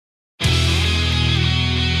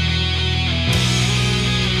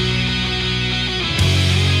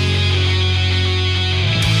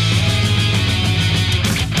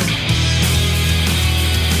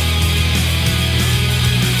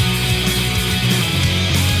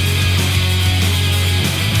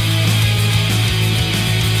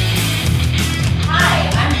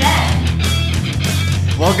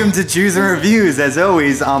Welcome to Jews and Reviews. As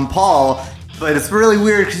always, I'm Paul, but it's really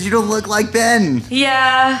weird because you don't look like Ben.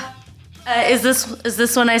 Yeah. Is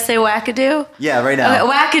this when I say wackadoo? Yeah, right now.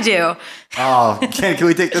 Okay, wackadoo. Oh, can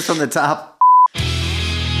we take this from the top?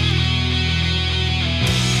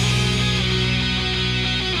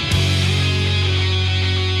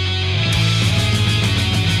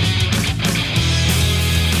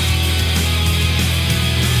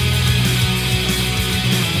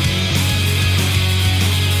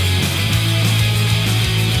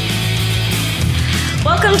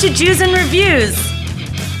 Welcome to Jews and Reviews.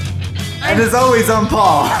 And as always, I'm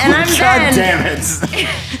Paul. And I'm God Ben. damn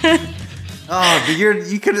it. Oh, but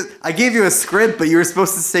you could. I gave you a script, but you were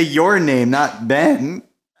supposed to say your name, not Ben.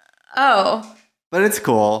 Oh. But it's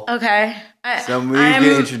cool. Okay. So you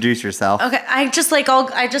can introduce yourself. Okay. I just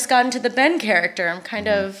got into the Ben character. I'm kind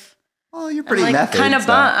of. Well, you're pretty method. Kind of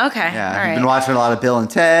bummed. Okay. Yeah, all right. You've been watching a lot of Bill and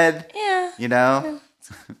Ted. Yeah. You know.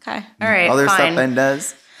 Okay. All right. Other fine. stuff Ben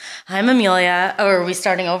does. I'm Amelia. Oh, are we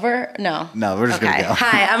starting over? No. No, we're just gonna go.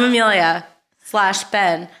 Hi, I'm Amelia /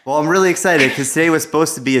 Ben. Well, I'm really excited because today was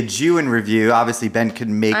supposed to be a Jew in review. Obviously, Ben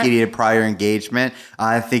couldn't make it. He had a prior engagement.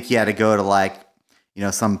 I think he had to go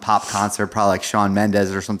to some pop concert, probably like Shawn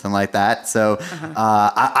Mendes or something like that. So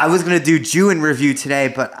I was going to do Jew in review today,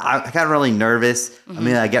 but I got really nervous. Mm-hmm. I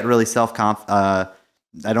mean, I get really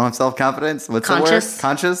I don't have self-confidence. What's the word?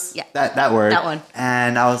 Conscious? Yeah. That word. That one.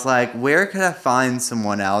 And I was like, where could I find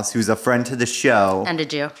someone else who's a friend to the show? And a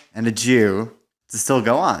Jew. To still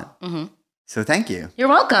go on. Mm-hmm. So thank you. You're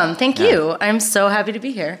welcome. Thank you. I'm so happy to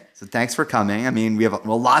be here. So thanks for coming. I mean, we have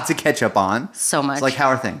a lot to catch up on. So much. So how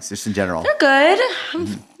are things, just in general? They're good.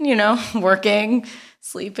 I'm, working,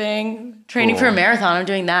 sleeping, training for a marathon. I'm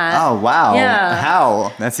doing that. Oh, wow. Yeah.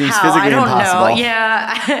 How? That seems physically I don't impossible. know.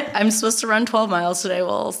 Yeah. I'm supposed to run 12 miles today.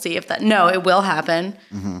 We'll see if that... No, it will happen.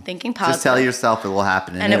 Mm-hmm. Thinking positive. Just tell yourself it will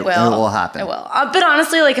happen. And it will. It will happen. It will. But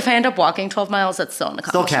honestly, if I end up walking 12 miles, that's still an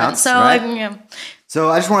accomplishment. Still counts, So, right? yeah. So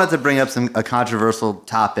I just wanted to bring up a controversial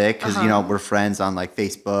topic because, we're friends on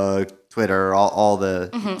Facebook, Twitter, all the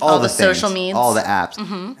things, social medias. all the apps.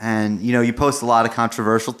 Mm-hmm. And, you post a lot of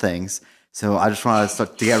controversial things. So I just wanted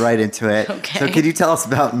to get right into it. Okay. So could you tell us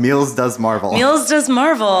about Meals Does Marvel? Meals Does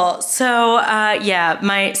Marvel. So,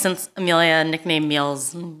 since Amelia nicknamed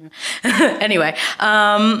Meals. Anyway,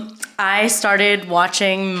 I started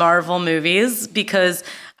watching Marvel movies because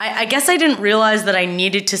I guess I didn't realize that I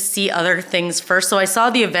needed to see other things first. So I saw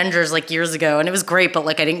the Avengers years ago, and it was great, but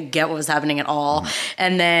I didn't get what was happening at all.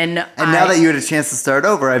 And then now that you had a chance to start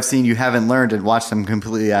over, I've seen you haven't learned and watched them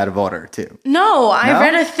completely out of order too. No, I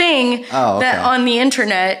read a thing that on the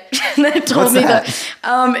internet that told me that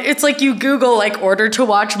it's you Google order to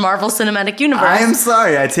watch Marvel Cinematic Universe. I am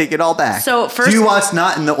sorry, I take it all back. So first, you watched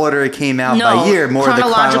not in the order it came out by year, more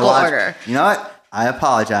chronological the order. You know what? I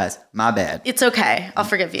apologize. My bad. It's okay. I'll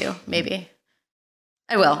forgive you. Maybe.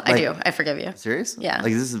 I will. I do. I forgive you. Serious? Yeah.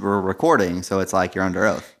 We're recording, so it's you're under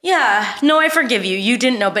oath. Yeah. No, I forgive you. You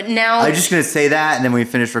didn't know, but now... I'm just going to say that, and then when we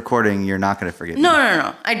finish recording, you're not going to forgive me.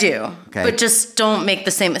 No. I do. Okay. But just don't make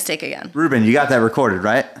the same mistake again. Ruben, you got that recorded,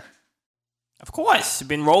 right? Of course. I've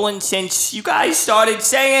been rolling since you guys started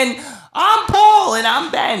saying... I'm Paul and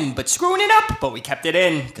I'm Ben, but screwing it up. But we kept it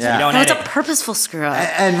in because we don't edit. It's a purposeful screw up.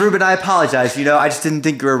 And Ruben, I apologize. I just didn't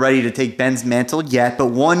think you were ready to take Ben's mantle yet. But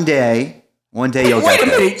one day you'll get there. Wait a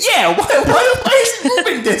minute. Yeah. Why is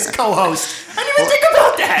Ruben this co-host? I didn't even think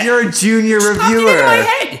about that. You're a junior reviewer. In my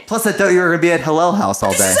head. Plus, I thought you were going to be at Hillel House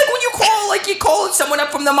all day. This is when you call someone up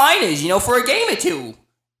from the minors, for a game or two.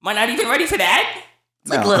 Am I not even ready for that?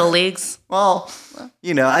 It's Little Leagues. Well,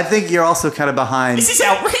 I think you're also kind of behind. This is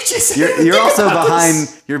outrageous. You're also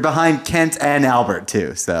behind. You're behind Kent and Albert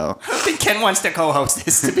too. So I don't think Ken wants to co-host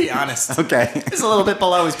this, to be honest. Okay. He's a little bit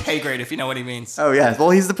below his pay grade, if you know what he means. Oh yeah. Well,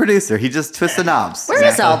 he's the producer. He just twists the knobs. Where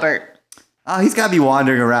is Albert? Oh, he's got to be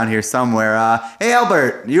wandering around here somewhere. Hey,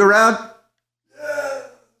 Albert, you around? Yeah.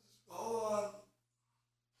 Hold on.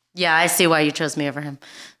 Yeah, I see why you chose me over him.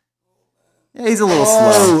 Yeah, he's a little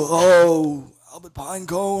slow. Albert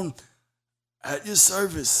Pinecone, at your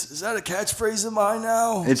service. Is that a catchphrase of mine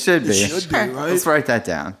now? It should be. It should be, right? Let's write that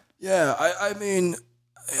down. Yeah, I mean,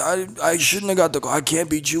 I shouldn't have got I can't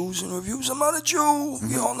be Jews in reviews. I'm not a Jew.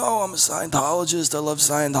 Mm-hmm. You all know I'm a Scientologist. I love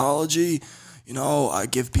Scientology. I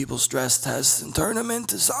give people stress tests and turn them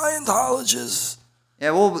into Scientologists.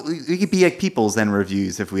 Yeah, well, we could be like People's End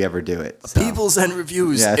Reviews if we ever do it. So. People's End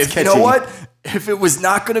Reviews. Yeah, it's if you know catchy. what? If it was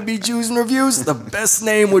not going to be Jews and Reviews, the best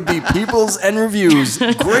name would be People's End Reviews.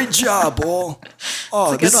 Great job, Paul.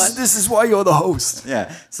 Oh, this is why you're the host.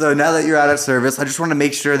 Yeah. So now that you're out of service, I just want to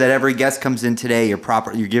make sure that every guest comes in today. You're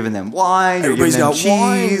giving them wine. Everybody's you're got giving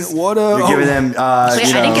them cheese. wine, water. You're giving them. Wait, I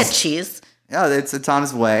didn't get cheese. Yeah, it's on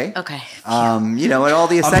its way. Okay. And all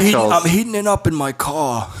the essentials. I'm heating it up in my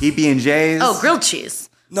car. PB&J's. Oh, grilled cheese.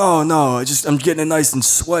 No, I'm getting it nice and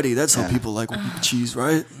sweaty. That's how people like cheese,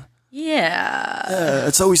 right? Yeah.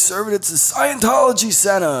 That's how we serve it. It's the Scientology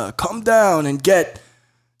Center. Come down and get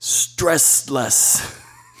stressed less.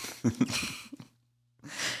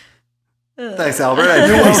 Thanks, Albert.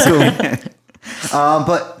 You're welcome.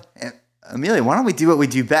 But Amelia, why don't we do what we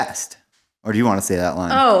do best? Or do you want to say that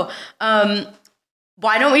line?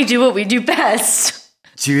 Why don't we do what we do best?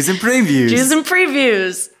 Jews and previews. Jews and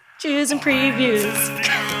previews. Jews and previews. Jews and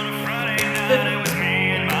previews.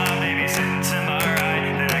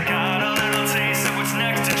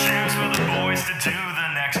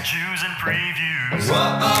 Jews and previews.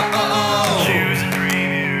 Jews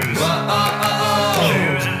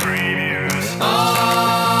and previews.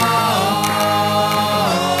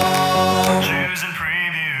 Jews and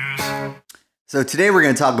previews. So today we're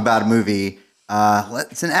going to talk about a movie.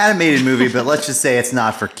 It's an animated movie, but let's just say it's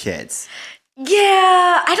not for kids.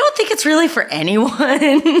 Yeah, I don't think it's really for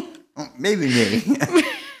anyone. Maybe me.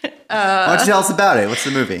 Why don't you tell us about it? What's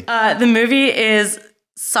the movie? The movie is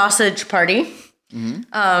Sausage Party.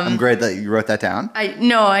 I'm glad that you wrote that down. I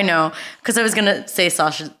know, because I was gonna say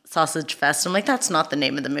Sausage Fest. I'm like, that's not the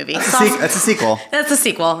name of the movie. That's a sequel. That's a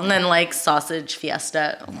sequel, and then like Sausage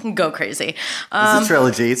Fiesta, go crazy. It's a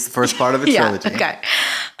trilogy. It's the first part of a trilogy. Okay.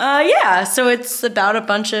 So it's about a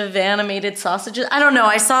bunch of animated sausages. I don't know.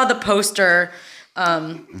 I saw the poster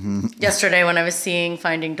yesterday when I was seeing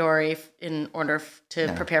Finding Dory in order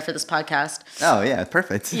to prepare for this podcast. Oh yeah,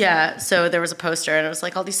 perfect. Yeah, so there was a poster and it was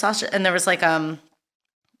like all these sausages, and there was like there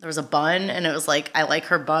was a bun, and it was like, I like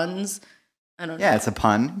her buns. I don't know. Yeah, it's a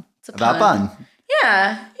pun. It's a about pun. bun.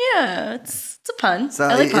 Yeah, it's a pun. So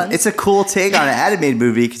I like puns. it's a cool take on an animated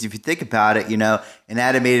movie, because if you think about it, an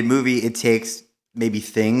animated movie, it takes maybe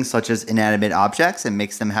things such as inanimate objects and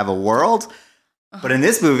makes them have a world. But in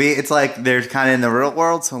this movie, it's like they're kind of in the real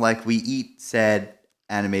world, so like we eat said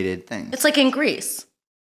animated things. It's like in Grease.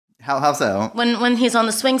 How so? When he's on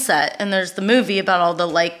the swing set and there's the movie about all the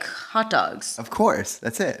like hot dogs. Of course,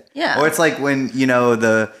 that's it. Yeah. Or it's like when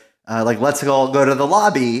the let's go to the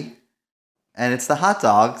lobby, and it's the hot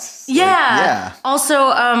dogs. Yeah. Yeah.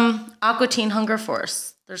 Also, Aqua Teen Hunger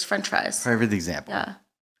Force. There's French fries. Perfect example. Yeah.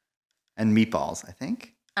 And meatballs, I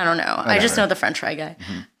think. I don't know. I just know the French fry guy.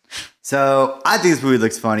 Mm-hmm. So I think this movie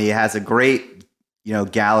looks funny. It has a great,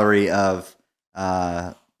 gallery of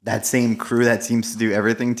that same crew that seems to do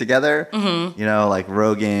everything together. Mm-hmm. Like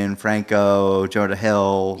Rogan, Franco, Jonah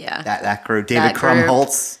Hill. Yeah. That crew. David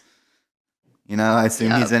Krumholtz. I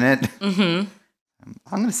assume he's in it. Mm-hmm.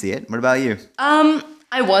 I'm going to see it. What about you?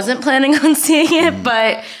 I wasn't planning on seeing it,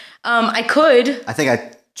 but I could. I think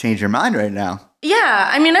I changed your mind right now. Yeah,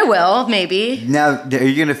 I mean, I will, maybe. Now, are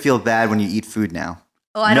you going to feel bad when you eat food now?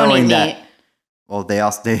 Oh, I don't eat meat. Well, they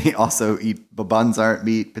also eat, buns aren't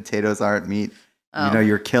meat, potatoes aren't meat. Oh.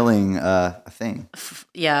 You're killing a thing.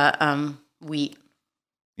 Wheat.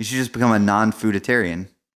 You should just become a non-fooditarian.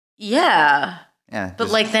 Yeah. Yeah.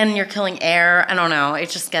 But then you're killing air. I don't know. It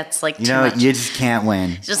just gets like too much. You just can't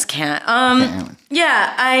win. Just can't.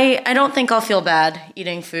 Yeah, I don't think I'll feel bad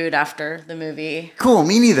eating food after the movie. Cool,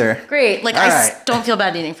 me neither. Great. Don't feel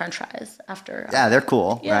bad eating French fries after. Yeah, they're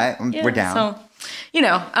cool, right? Yeah, we're down. So,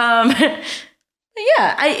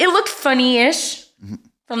 it looked funny-ish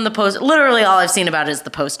from the poster. Literally all I've seen about it is the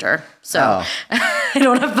poster. So I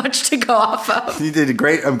don't have much to go off of. You did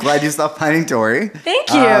great. I'm glad you saw Finding Dory. Thank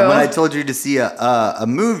you. When I told you to see a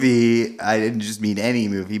movie, I didn't just mean any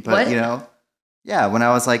movie, but when I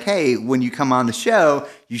was like, hey, when you come on the show,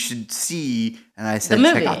 you should see, and I said,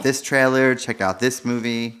 check out this trailer, check out this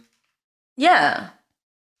movie. Yeah.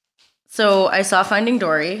 So I saw Finding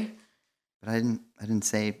Dory. But I didn't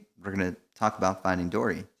say we're going to talk about Finding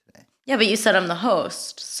Dory today. Yeah, but you said I'm the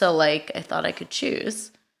host, so I thought I could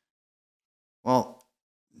choose. Well,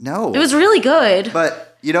 no. It was really good.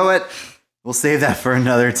 But you know what? We'll save that for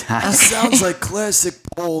another time. That sounds like classic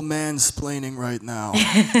Paul mansplaining right now.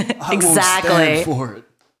 I Exactly. won't stand for it.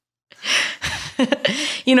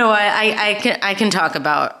 I can talk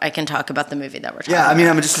about the movie that we're talking about. Yeah, I mean,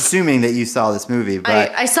 I'm just assuming that you saw this movie,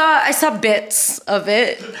 but I saw bits of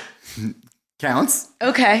it. Counts.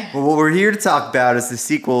 Okay. Well, what we're here to talk about is the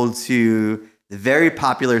sequel to the very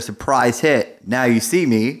popular surprise hit, Now You See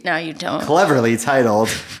Me, No, you don't. cleverly titled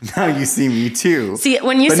Now You See Me Too. See,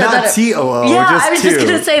 when you but said not that. T-O-O, Yeah, just I was two. just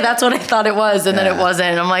going to say that's what I thought it was, and then Yeah. it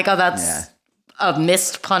wasn't. And I'm like, oh, that's Yeah. a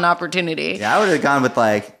missed pun opportunity. Yeah, I would have gone with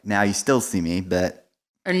like, Now You Still See Me, but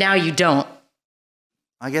Or now you don't.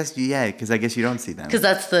 I guess, yeah, because I guess you don't see them. Because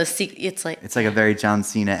that's the it's like a very John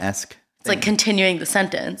Cena-esque it's like continuing the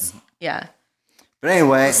sentence. Yeah. But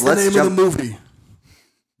anyway, What's the let's name jump. of the movie?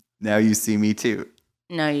 Now You See Me Too.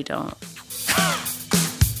 No, you don't.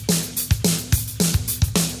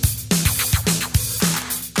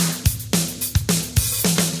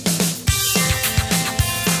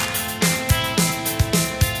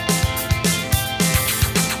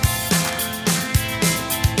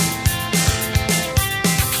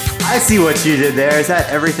 I see what you did there. Is that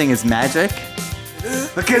everything is magic?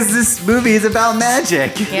 Because this movie is about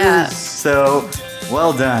magic. Yeah. So,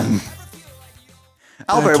 well done.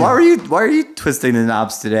 Albert, you. why are you twisting the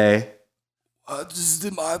knobs today? This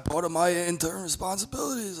is part of my intern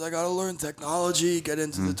responsibilities. I gotta learn technology, get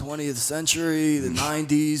into the 20th century, the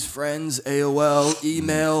 90s, Friends, AOL,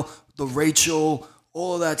 email, the Rachel,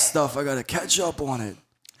 all of that stuff. I gotta catch up on it.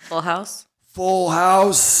 Full House? Full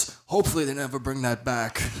House. Hopefully they never bring that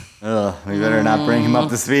back. Ugh, we better not bring him up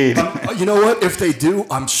to speed. You know what? If they do,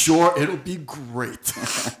 I'm sure it'll be great.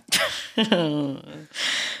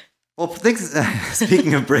 Well,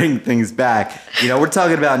 speaking of bringing things back, we're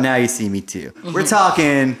talking about Now You See Me Too. We're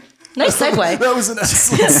talking... Nice segue. That was an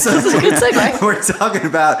excellent That's a good segue. We're talking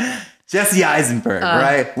about Jesse Eisenberg,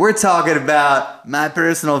 right? We're talking about my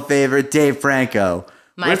personal favorite, Dave Franco.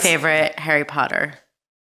 My favorite, Harry Potter.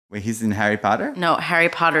 Wait, he's in Harry Potter? No, Harry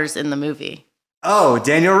Potter's in the movie. Oh,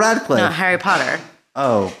 Daniel Radcliffe. No, Harry Potter.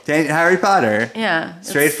 Oh, Harry Potter. Yeah.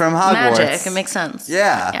 Straight it's from Hogwarts. Magic. It makes sense.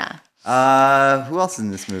 Yeah. Yeah. Who else is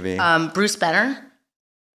in this movie? Bruce Banner.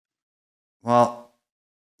 Well,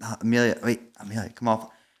 Amelia, come off.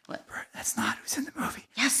 What? That's not who's in the movie.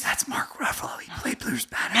 Yes. That's Mark Ruffalo. He played Bruce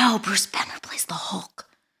Banner. No, Bruce Banner plays the Hulk.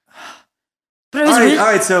 But it All was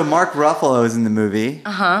right, so Mark Ruffalo is in the movie.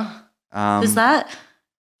 Uh-huh. Who's that?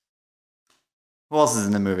 Who else is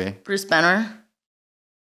in the movie? Bruce Banner.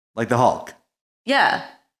 Like the Hulk. Yeah.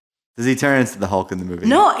 Does he turn into the Hulk in the movie?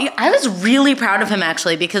 No, I was really proud of him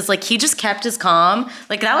actually because he just kept his calm.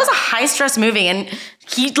 That was a high stress movie and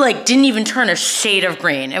he didn't even turn a shade of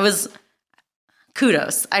green. It was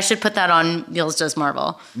kudos. I should put that on Neil's Just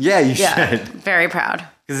Marvel. Yeah, you should. Very proud.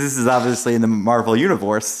 Because this is obviously in the Marvel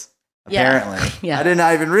universe, apparently. Yeah. I did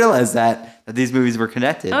not even realize that these movies were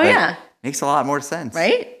connected. Oh, but yeah. Makes a lot more sense.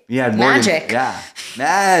 Right? Yeah, Magic.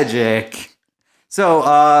 Magic.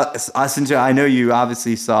 So, since I know you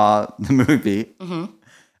obviously saw the movie,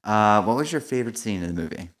 what was your favorite scene in the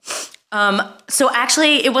movie? So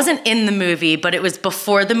actually, it wasn't in the movie, but it was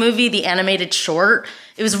before the movie, the animated short.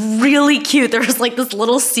 It was really cute. There was this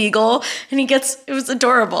little seagull, and it was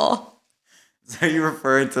adorable. So you're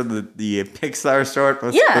referring to the Pixar short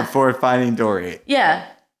before Finding Dory? Yeah.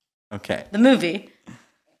 Okay. The movie.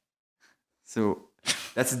 So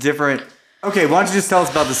that's a different... Okay, why don't you just tell us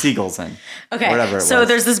about the seagulls then? Okay, Whatever it so was.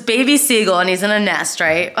 there's this baby seagull, and he's in a nest,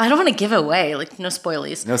 right? I don't want to give it away, no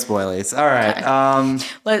spoilies. No spoilies. All right.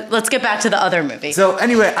 Okay. Let's get back to the other movie. So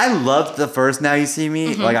anyway, I loved the first Now You See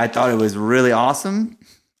Me. I thought it was really awesome.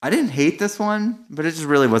 I didn't hate this one, but it just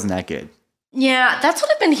really wasn't that good. Yeah, that's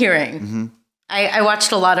what I've been hearing. I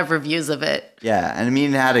watched a lot of reviews of it. Yeah, and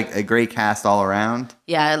it had a great cast all around.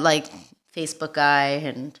 Yeah, Facebook guy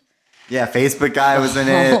and... Yeah, Facebook guy was in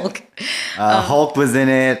it. Hulk. Hulk was in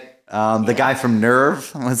it. The guy from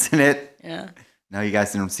Nerve was in it. Yeah. No, you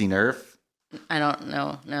guys didn't see Nerve? I don't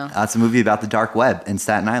know, no. It's a movie about the dark web in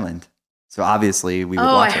Staten Island. So obviously we would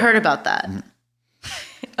watch it. I heard about that.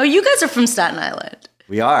 Oh, you guys are from Staten Island.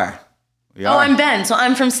 We are. Oh, I'm Ben, so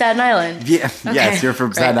I'm from Staten Island. Yeah, yes, you're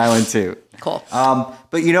from Staten Island too. Cool.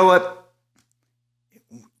 But you know what?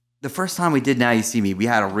 The first time we did Now You See Me, we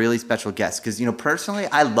had a really special guest because, personally,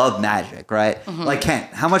 I love magic, right? Like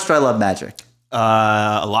Kent, how much do I love magic?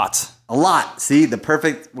 A lot. A lot. See, the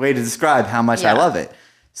perfect way to describe how much I love it.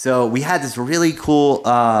 So we had this really cool,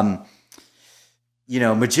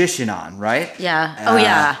 magician on, right? Yeah. Oh,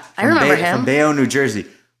 yeah. I remember him. From Bayonne, New Jersey.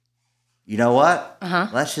 You know what?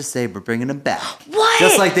 Let's just say we're bringing him back. What?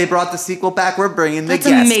 Just like they brought the sequel back, we're bringing the That's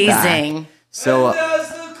guest amazing. back. So, as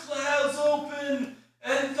the clouds open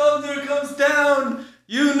and thunder comes down,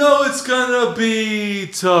 you know it's gonna be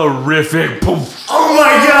terrific. Poof. oh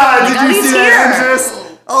my God! God, Did you he's see that here.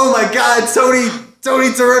 entrance? Oh my God,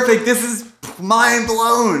 Tony, terrific! This is mind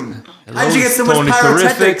blown. How'd you get so much Tony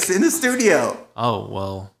pyrotechnics Terrific. in the studio? Oh,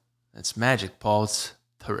 well, it's magic, Paul. It's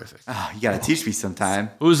terrific. Oh, you gotta teach me sometime.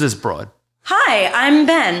 Who's this broad? Hi, I'm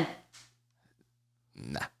Ben.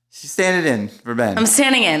 She's standing in for Ben. I'm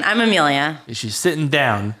standing in. I'm Amelia. She's sitting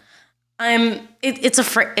down.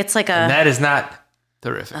 It's like a. And that is not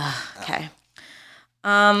terrific. Okay.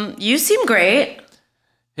 You seem great.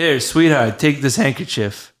 Here, sweetheart, take this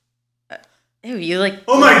handkerchief. Ew, you like.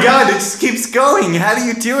 Oh my God! It just keeps going. How do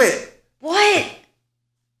you do it? What?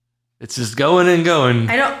 It's just going and going.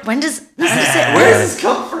 I don't. When does it? Where does this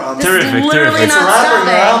come from? This Terrific, is literally terrific. It's not wrapping stopping.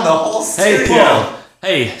 around the whole Hey, studio. Paul.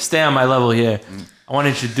 Hey, stay on my level here. I want to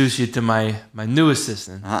introduce you to my new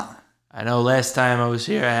assistant. I know last time I was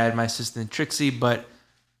here, I had my assistant Trixie, but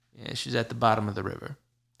yeah, she's at the bottom of the river.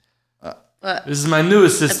 This is my new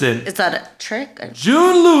assistant, Is that a trick?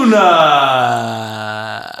 Juna Luna.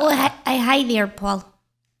 Oh, hi there, Paul.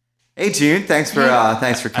 Hey June, thanks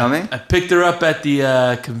for coming. I picked her up at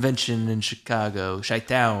the convention in Chicago,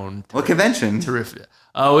 Chi-Town. What convention? Terrific.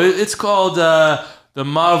 Oh, it's called the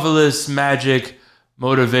Marvelous Magic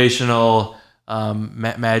Motivational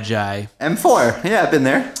Magi. M4. Yeah, I've been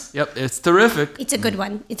there. Yep, it's terrific. It's a good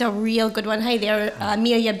one. It's a real good one. Hi there,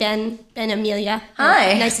 Amelia, Ben, Amelia.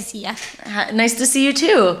 Hi. Nice to see ya. Nice to see you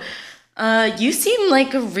too. You seem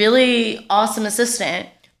like a really awesome assistant.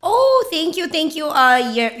 Oh, thank you.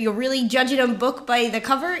 You're really judging a book by the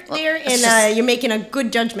cover there, and you're making a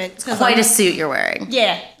good judgment. Quite a suit you're wearing.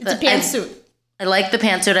 Yeah, it's a pantsuit. I like the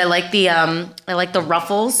pantsuit. I like the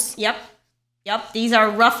ruffles. Yep. These are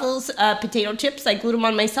Ruffles potato chips. I glued them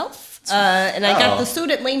on myself, and I got the suit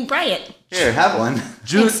at Lane Bryant. Here, have one.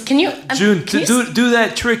 June, Thanks. Can you June, can you do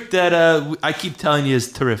that trick that I keep telling you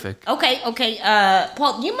is terrific. Okay.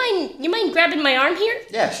 Paul, you mind grabbing my arm here?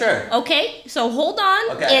 Yeah, sure. Okay, so hold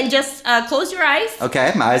on Okay. and just close your eyes.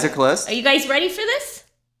 Okay, my eyes are closed. Are you guys ready for this?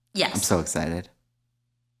 Yes. I'm so excited.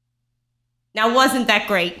 Now, wasn't that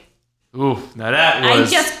great? Ooh, now that I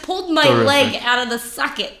was. just pulled my terrific. leg out of the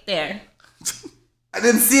socket there. I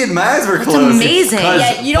didn't see it. My eyes were It's closed. amazing.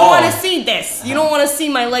 Yeah, you don't Paul. want to see this. You don't want to see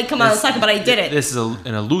my leg come out of the socket, but I did it. This is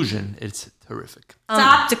an illusion. It's terrific. It's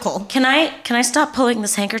optical. Can I stop pulling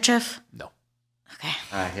this handkerchief? No. Okay.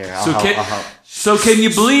 All right, here, I'll So help. so can you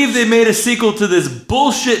believe they made a sequel to this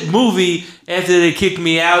bullshit movie after they kicked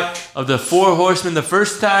me out of the Four Horsemen the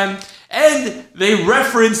first time? And they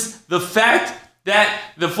referenced the fact that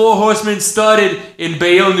the Four Horsemen started in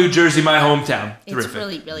Bayonne, New Jersey, my hometown. It's Terrific.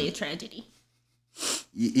 really, really a tragedy.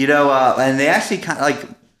 You know, and they actually kind of like,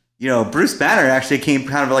 you know, Bruce Banner actually came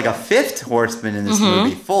kind of like a fifth horseman in this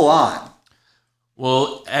movie, full on.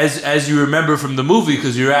 Well, as you remember from the movie,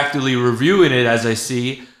 because you're actively reviewing it, as I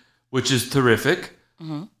see, which is terrific.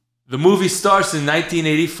 The movie starts in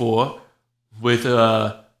 1984 with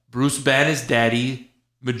Bruce Banner's daddy,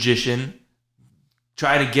 magician,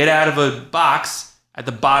 trying to get out of a box at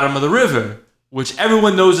the bottom of the river, which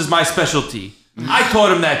everyone knows is my specialty. I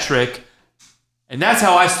taught him that trick, and that's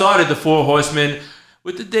how I started the Four Horsemen,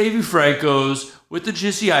 with the Davy Francos, with the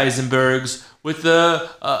Jesse Eisenbergs, with the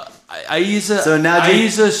Aiza, So now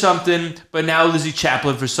Aiza something, but now Lizzie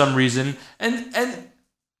Chaplin for some reason, and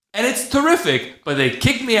it's terrific. But they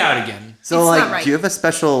kicked me out again. So, It's like, not right. do you have a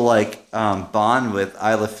special like bond with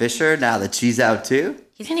Isla Fisher now that she's out too?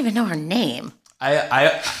 You didn't even know her name.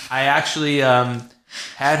 I actually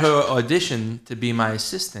had her audition to be my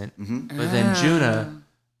assistant, but then Juna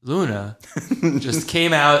Luna just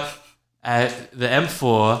came out at the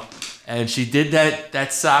M4 and she did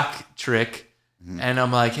that sock trick, and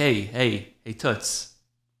I'm like, hey Toots,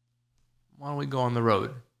 why don't we go on the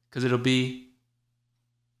road? Because it'll be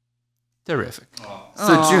terrific.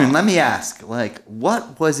 So, June, let me ask, like,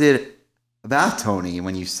 what was it about Tony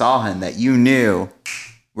when you saw him that you knew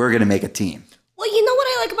we're gonna make a team? Well, you know what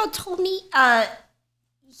I like about Tony?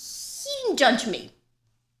 He didn't judge me.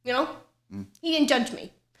 You know? He didn't judge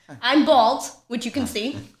me. I'm bald, which you can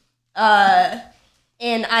see.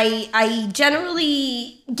 And I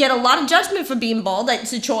generally get a lot of judgment for being bald.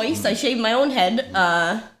 It's a choice. I shave my own head.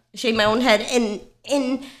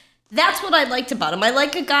 And that's what I liked about him. I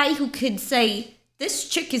like a guy who could say, this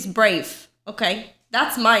chick is brave. Okay?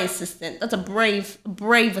 That's my assistant. That's a brave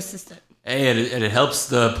assistant. Hey, and it helps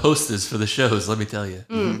the posters for the shows, let me tell you.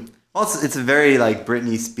 Well, it's a very like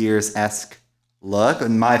Britney Spears-esque look,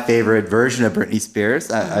 and my favorite version of Britney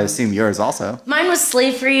Spears. I assume yours also. Mine was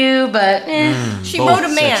Slave for You, but She Both wrote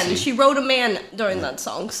a man. sexy. She wrote a man during that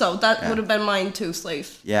song. So that would have been mine too,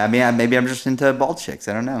 Slave. Yeah, I mean, maybe I'm just into bald chicks.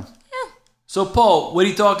 I don't know. So, Paul, what are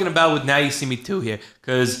you talking about with Now You See Me Too here?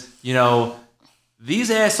 Because, you know,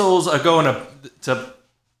 these assholes are going to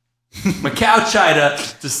Macau, China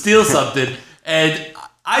to steal something, and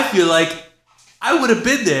I feel like I would have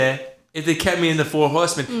been there if they kept me in the Four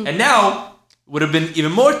Horsemen. And now would have been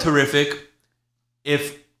even more terrific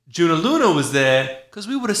if Juna Luna was there because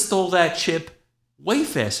we would have stole that chip way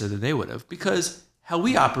faster than they would have, because how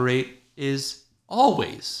we operate is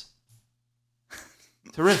always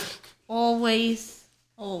terrific. Always.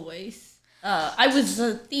 I was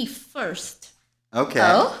a thief first. Okay.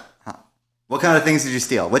 Oh? What kind of things did you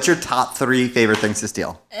steal? What's your top 3 favorite things to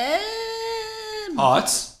steal?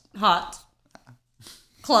 Hearts. Hot.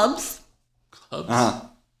 Clubs. Uh-huh.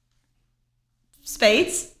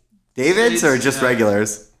 Spades. David's or just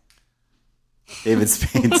regulars? David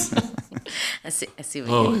Spades. I see what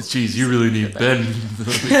Oh, you mean. jeez, you really need Ben.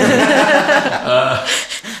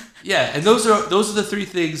 Yeah, and those are the 3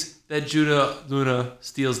 things that Juna Luna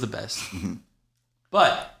steals the best.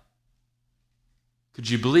 But could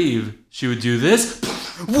you believe she would do this?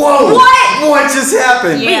 Whoa! What just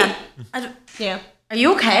happened? Yeah. Yeah. Are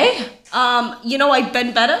you okay? I've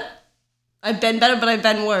been better. I've been better, but I've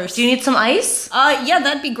been worse. Do you need some ice? Yeah,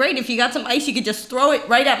 that'd be great. If you got some ice, you could just throw it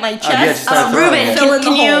right at my chest. yeah, just start throwing Ruben, it. Fill in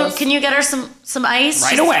can the you holes. can you get her some ice?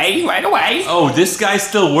 Right away. Oh, this guy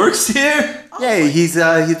still works here? Yeah, he's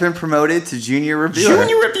been promoted to junior reviewer.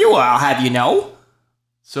 Junior reviewer, I'll have you know.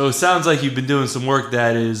 So it sounds like you've been doing some work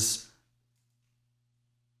that is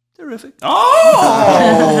terrific.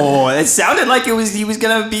 Oh, it sounded like he was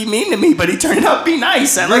gonna be mean to me, but he turned out to be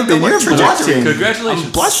nice. I like the Ruben, work you're trajectory. blushing. Congratulations.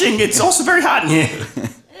 I'm blushing. It's also very hot in here.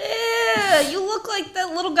 Yeah, you look like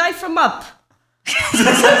that little guy from Up.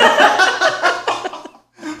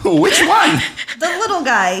 Which one? The little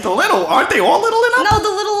guy. The little? Aren't they all little enough? No, the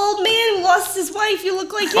little old man who lost his wife. You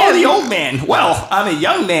look like him. Oh, the old man. Well, I'm a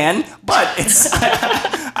young man, but it's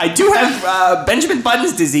I do have Benjamin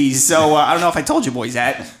Button's disease, so I don't know if I told you boys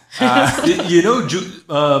that.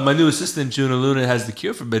 My new assistant, Juna Luna, has the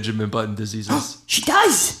cure for Benjamin Button diseases. She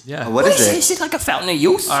does. Yeah. What is it? Is it like a fountain of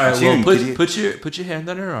youth? All right, June, well, could you- put your hand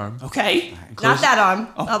on her arm. Okay. Not that arm.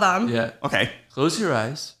 Other arm. Yeah. Okay. Close your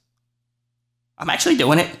eyes. I'm actually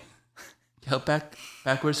doing it. Count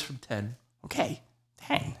backwards from 10. Okay.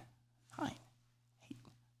 10, 9, 8,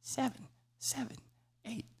 7,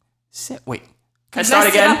 8, 6. Wait. Can I start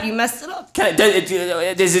again? You messed it up.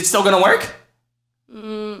 Is it still gonna work? You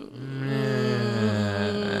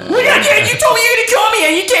told me you're gonna call me,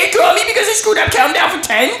 and you can't call me because I screwed up counting down from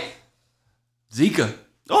 10. Zika.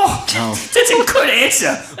 Oh, that's a good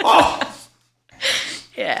answer. Oh,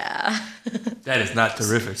 Yeah. That is not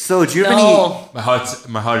terrific. So, do you have any? No. My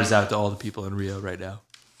heart is out to all the people in Rio right now.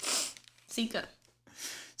 Sika.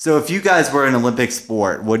 So, if you guys were an Olympic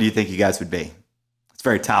sport, what do you think you guys would be? It's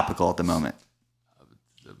very topical at the moment.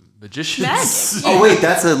 Magicians. Magic. Oh wait,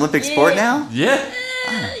 that's an Olympic sport now. Yeah.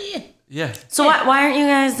 Yeah. So why aren't you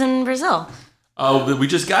guys in Brazil? Oh, but we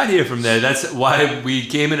just got here from there. That's why we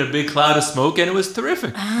came in a big cloud of smoke, and it was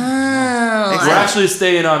terrific. Oh. We're actually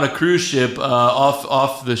staying on a cruise ship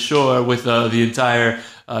off the shore with the entire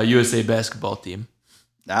USA basketball team.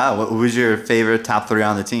 What was your favorite top 3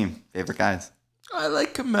 on the team? Favorite guys? I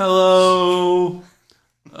like Carmelo.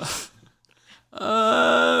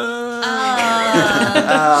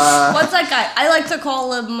 What's that guy? I like to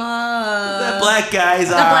call him. That black guy's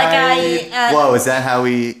The black guy. Whoa, is that how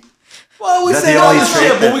we? Well, we Is that say the on only the trait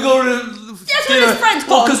ship, that- but we go to. That's what his friends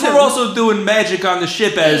call Well, him, because we're too. also doing magic on the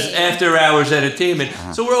ship as after hours entertainment.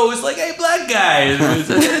 So we're always like, "Hey, black guy!"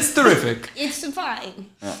 It's terrific. It's fine.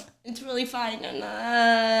 It's really fine. And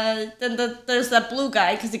then there's that blue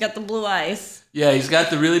guy because he got the blue eyes. Yeah, he's got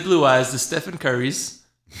the really blue eyes, the Stephen Currys.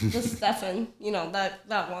 The Stefan,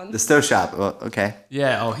 that one. The Stowe Shop. Well, okay.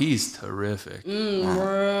 Yeah, oh, he's terrific.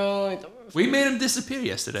 Really. We made him disappear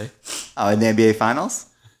yesterday. Oh, in the NBA Finals?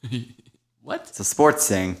 What? It's a sports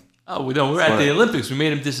thing. Oh, no, we're at the Olympics. We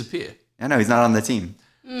made him disappear. I know he's not on the team.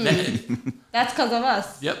 That's because of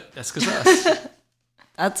us. Yep, that's because of us.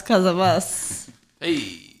 That's because of us.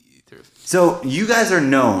 Hey, terrific. So you guys are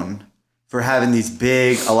known for having these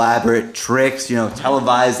big, elaborate tricks,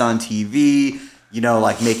 televised on TV.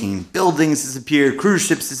 Like making buildings disappear, cruise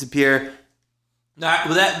ships disappear.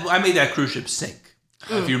 I made that cruise ship sink,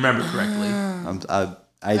 if you remember correctly.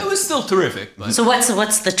 It was still terrific. But So what's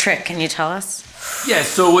the trick? Can you tell us? yeah,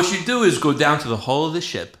 so what you do is go down to the hull of the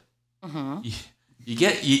ship. But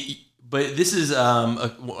this is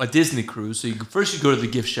a Disney cruise, so first you go to the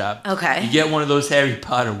gift shop. Okay. You get one of those Harry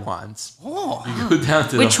Potter wands. oh. You go down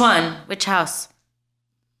to Which one? Which house?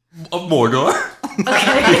 of Mordor.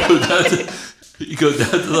 Okay. You go down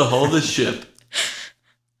to the hull of the ship.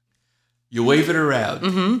 You wave it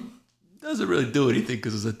around. Doesn't really do anything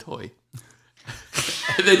because it's a toy.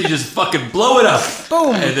 And then you just fucking blow it up.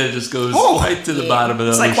 Boom. And then it just goes Oh. right to the bottom of the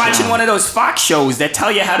It's like watching one of those Fox shows that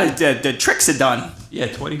tell you how the tricks are done. Yeah,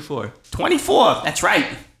 24. 24. That's right.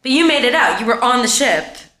 But you made it out. You were on the ship,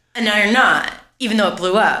 and now you're not. even though it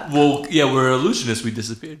blew up. Well, yeah, we're illusionists. We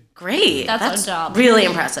disappeared. Great. That's our job. Really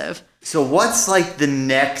impressive. So what's like the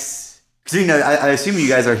next? Because I assume you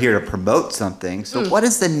guys are here to promote something. So what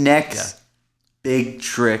is the next big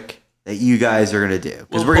trick that you guys are gonna do?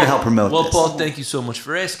 Because we're gonna help promote. Well, this. Paul, thank you so much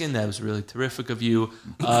for asking. That was really terrific of you.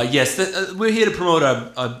 Yes, we're here to promote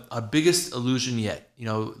our biggest illusion yet. You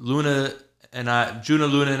know, Juna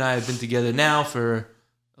Luna and I have been together now for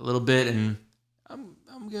a little bit, and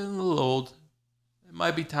I'm getting a little old. It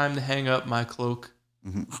might be time to hang up my cloak,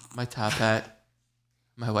 my top hat,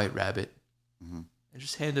 my white rabbit, and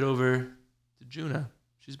just hand it over to Juna.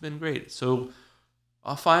 She's been great. So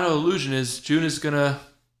our final illusion is Juna's gonna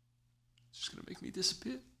make me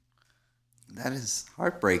disappear. That is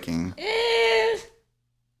heartbreaking.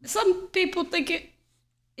 Some people think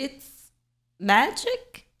it's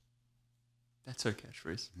magic. That's our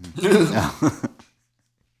catchphrase.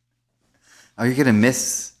 Are you gonna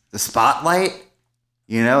miss the spotlight?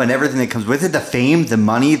 You know, and everything that comes with it, the fame, the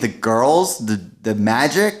money, the girls, the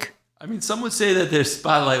magic. I mean, some would say that there's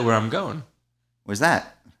spotlight where I'm going. Where's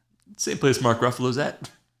that? Same place Mark Ruffalo's at.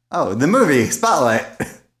 Oh, the movie Spotlight.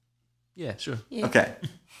 Yeah, sure. Yeah. Okay.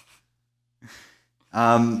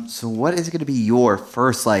 So what is going to be your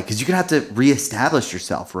first, like, because you're going to have to reestablish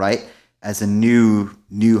yourself, right? As a new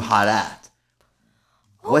hot act.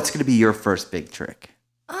 What's going to be your first big trick?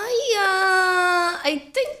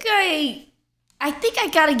 I think I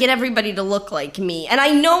gotta get everybody to look like me, and I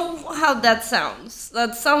know how that sounds.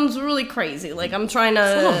 That sounds really crazy. Like I'm trying to.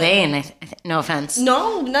 It's a little vain. No offense.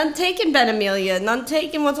 No, none taken, Ben Amelia. None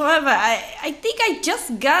taken whatsoever. I think I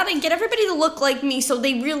just gotta get everybody to look like me so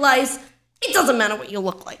they realize it doesn't matter what you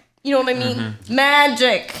look like. You know what I mean?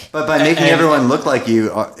 Magic. But by making everyone look like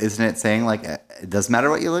you, isn't it saying like it doesn't matter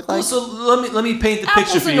what you look like? Well, so let me paint the picture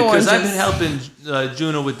Apples for and you, because I've been oranges. helping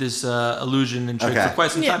Juna with this illusion and trick Okay. for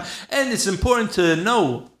quite some time, and it's important to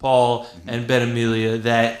know, Paul and Ben Amelia,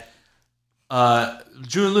 that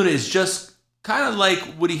Juna Luna is just kind of like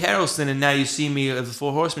Woody Harrelson, and Now You See Me of the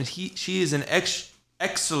Four Horsemen. She is an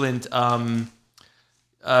excellent.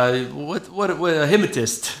 What a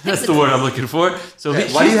hypnotist. That's the word I'm looking for. So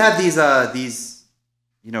Why do you have these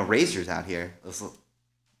razors out here?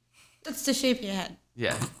 That's to shape your head.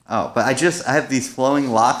 Yeah. Oh, but I have these flowing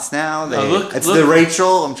locks now. Look- the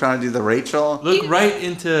Rachel. I'm trying to do the Rachel. Look right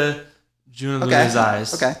into Juna Luna's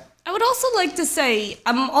eyes. Okay. I would also like to say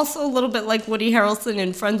I'm also a little bit like Woody Harrelson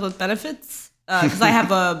in Friends with Benefits because I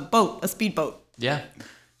have a speedboat Yeah.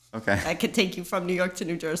 Okay. that could take you from New York to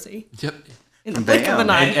New Jersey Yep. in the blink of an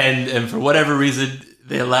Bayonne. eye. And for whatever reason,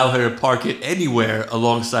 they allow her to park it anywhere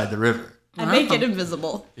alongside the river. I make it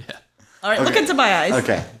invisible. Yeah. All right, look into my eyes.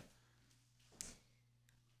 Okay.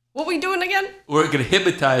 What we doing again? We're gonna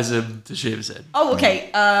hypnotize him to shave his head. Oh, okay.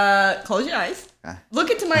 Close your eyes. Okay. Look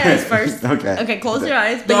into my eyes first. Okay. Okay, close your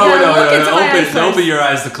eyes. But No, you gotta look into my eyes first. Open your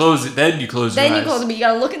eyes to close it. Then you close your Then eyes. you close them. But you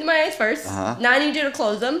gotta look into my eyes 1st Uh-huh. Now I need you to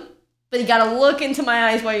close them. But you gotta look into my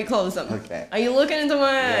eyes while you close them. Okay. Are you looking into my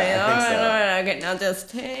eyes? I think so. All right. Okay, now just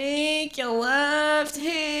take your left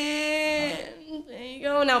hand. There you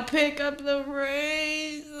go. Now pick up the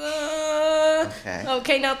razor. Okay.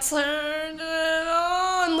 Okay, now turn it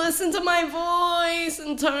on. Listen to my voice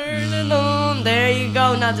and turn it on. There you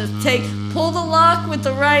go. Now just pull the lock with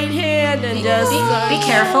the right hand and just Be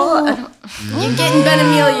careful. You're getting Ben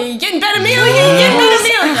Amelia. You're getting Ben Amelia. You're getting Ben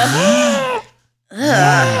Amelia.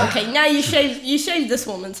 Okay, now you shave this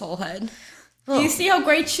woman's whole head. Do you see how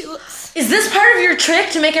great she looks? Is this part of your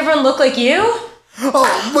trick to make everyone look like you?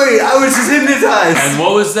 Oh wait, I was just hypnotized. And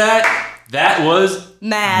what was that? That was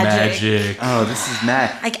Magic. Oh, this is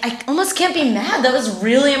mad. I almost can't be mad. That was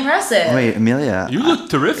really impressive. Wait, Amelia. You look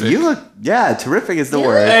terrific. Terrific is the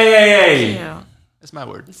word. Hey. Yeah, That's my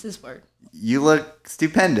word. this is word. You look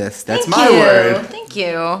stupendous. That's Thank my you. word. Thank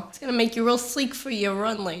you. It's gonna make you real sleek for your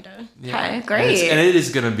run later. Okay, And great. it is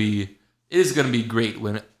gonna be great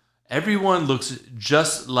when everyone looks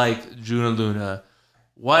just like Juna Luna,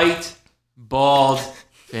 white, bald,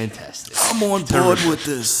 fantastic. I'm on board with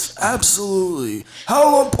this. Absolutely. How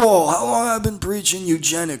long, Paul? How long have I been preaching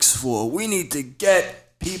eugenics for? We need to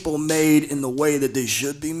get people made in the way that they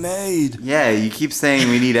should be made. Yeah, you keep saying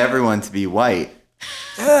we need everyone to be white.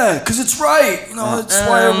 Yeah, because it's right. That's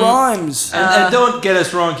why it rhymes. And don't get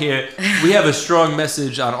us wrong here. We have a strong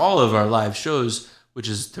message on all of our live shows, which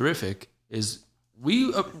is terrific. Is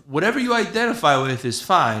we whatever you identify with is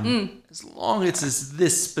fine, as long as it's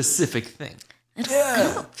this specific thing. I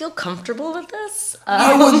Yeah. don't feel comfortable with this.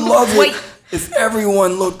 I would love it if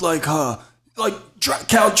everyone looked like her. Like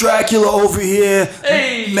Count Dracula over here.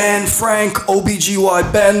 Hey. Man Frank,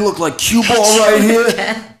 OBGY Ben look like Cue Ball right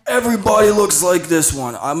here. Everybody looks like this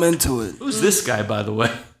one. I'm into it. Who's this guy, by the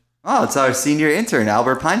way? Oh, it's our senior intern,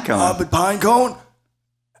 Albert Pinecone. Albert Pinecone,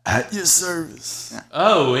 at your service.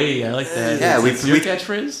 Oh, wait, I like that. Yeah, Is your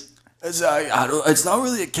catchphrase? It's not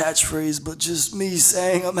really a catchphrase, but just me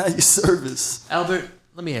saying I'm at your service. Albert,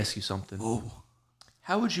 let me ask you something. Oh.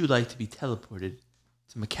 How would you like to be teleported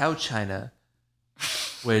to Macau, China,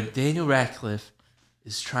 where Daniel Radcliffe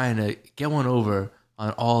is trying to get one over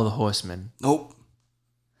on all the horsemen? Nope.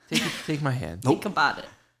 Take my hand. Think about it.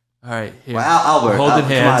 All right, here. Wow, Albert. We're holding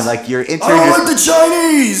hands. Come on, like you're I intern. don't like the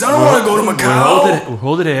Chinese. I don't want to go to Macau. We're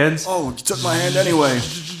holding hands. Oh, you took my hand anyway.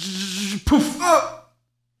 Poof.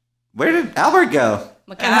 Where did Albert go?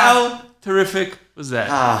 How terrific was that?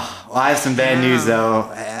 Well, I have some bad news though.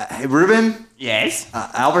 Hey, Ruben. Yes?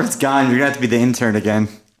 Albert's gone. You're gonna have to be the intern again.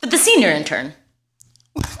 But the senior intern.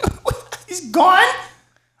 He's gone?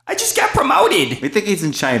 I just got promoted. We think he's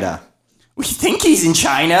in China, We think he's in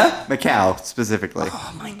China. Macau specifically.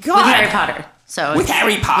 Oh my With god. Harry Potter. So With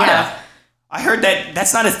Harry Potter. Yeah. I heard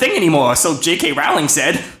that's not a thing anymore, so J.K. Rowling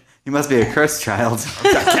said. He must be a cursed child.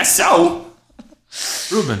 I guess so.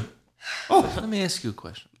 Ruben. Oh, let me ask you a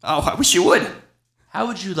question. Oh, I wish you would. How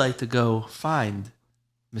would you like to go find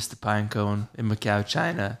Mr. Pinecone in Macau,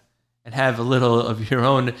 China, and have a little of your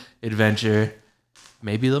own adventure?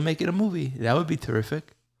 Maybe they'll make it a movie. That would be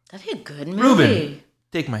terrific. That'd be a good movie. Ruben,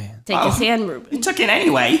 take my hand. Take his hand, Ruben. You took it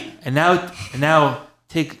anyway. And now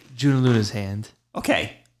take Juna Luna's hand.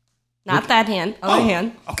 Okay. Not that hand. Other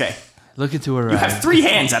hand. Okay. Look into her You eyes. have 3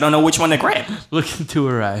 hands. I don't know which one to grab. Look into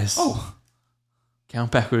her eyes. Oh.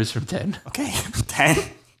 Count backwards from 10. Okay. 10,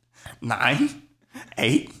 9,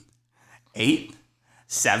 8,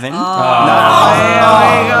 7. Okay,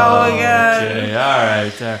 all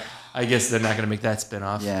right. I guess they're not going to make that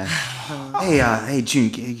spin-off. Yeah. Hey, June.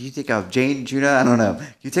 Can you take off Juna? I don't know. Can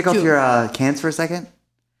you take off your cans for a second?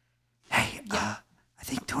 Hey, I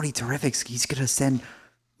think Tony Terrific's. He's gonna send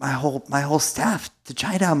my whole staff to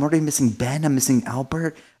China. I'm already missing Ben. I'm missing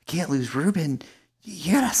Albert. I can't lose Ruben.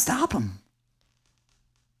 You gotta stop him.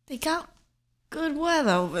 They got good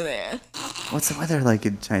weather over there. What's the weather like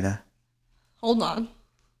in China? Hold on.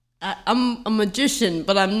 I'm a magician,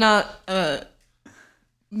 but I'm not a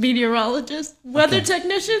meteorologist. Weather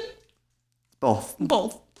technician? Both.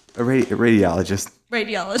 Both. A radiologist.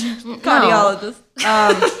 Radiologist.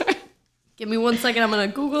 Cardiologist. Give me 1 second. I'm going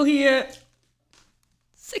to Google here.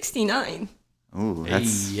 69. Ooh,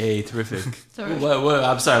 that's. Hey, terrific. Sorry. What?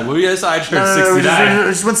 I'm sorry. What were you saying? I turned No,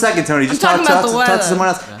 69. just 1 second, Tony. Just talking talk about the to weather. someone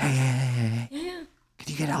else. Hey. Yeah.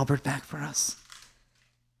 Can you get Albert back for us?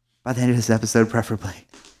 By the end of this episode, preferably.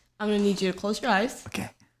 I'm going to need you to close your eyes, Okay.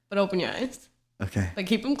 but open your eyes. Okay. But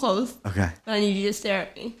keep them closed. Okay. But I need you to stare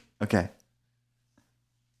at me. Okay.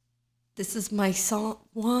 This is my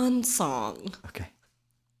one song. Okay.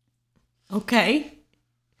 Okay?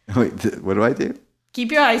 Wait, what do I do?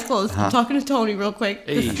 Keep your eyes closed. I'm talking to Tony real quick.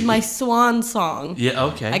 This is my swan song. Yeah,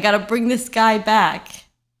 okay. I got to bring this guy back.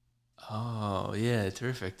 Oh, yeah,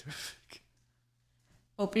 terrific.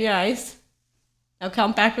 Open your eyes. Now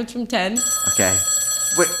count backwards from 10. Okay.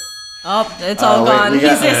 Wait. Oh, it's all wait, gone. we He's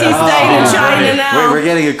got- staying in China Wait, now. we're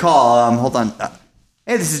getting a call. Hold on.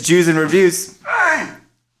 Hey, this is Jews and Reviews. Hey!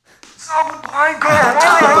 It's Albert Pinecone. Why the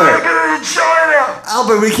hell did I get in China?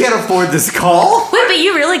 Albert, we can't afford this call. Wait, but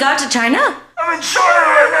you really got to China? I'm in China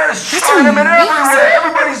right now. There's Chinamen everywhere.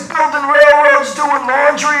 Everybody's building railroads, doing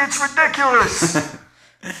laundry. It's ridiculous.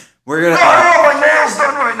 We're gonna. No, I don't want my nails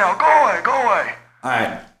done right now. Go away. All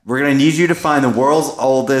right. We're gonna need you to find the world's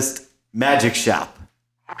oldest magic shop.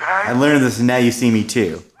 Okay? I learned this, and now you see me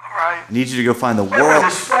too. Alright. I need you to go find the Wait, world.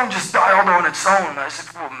 this phone just dialed on its own as if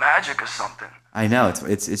it were magic or something. I know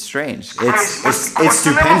it's strange. Crazy. It's What's the name of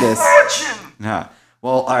stupendous. fortune? Yeah.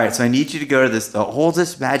 Well, all right. So I need you to go to the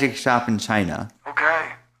oldest magic shop in China.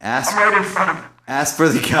 Okay. Ask I'm right in front of it. ask for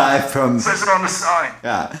the guy from. It says it on the sign.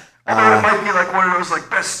 Yeah. I thought it might be like one of those like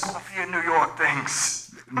best coffee in New York things.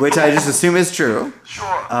 Which I just assume is true. Sure.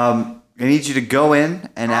 I need you to go in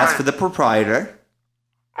and ask for the proprietor.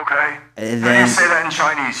 Okay. And How do then- you say that in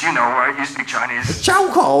Chinese? You know, right? You speak Chinese. Ciao,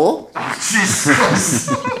 Cole. Jesus.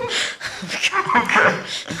 Okay.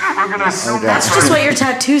 We're gonna assume that's That's just right. what your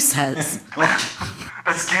tattoo says.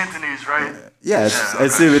 That's Cantonese, right? Yeah, I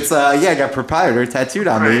assume it's I got proprietor tattooed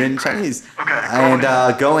on me in Chinese. Okay, And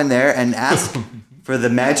go in there and ask for the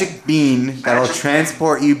magic bean that'll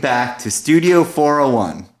transport you back to Studio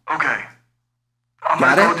 401. Okay. I'm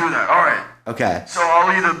Got gonna it? go do that. All right. Okay. So I'll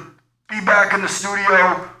either be back in the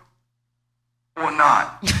studio or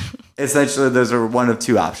not. Essentially, those are one of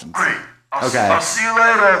two options. Great. I'll Okay. I'll see you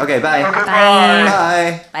later. Okay, bye. Okay, Bye.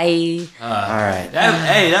 Bye. Bye. All right.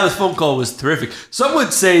 That phone call was terrific. Some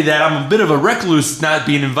would say that I'm a bit of a recluse not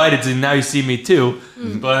being invited to Now You See Me Too.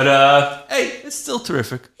 But, hey, it's still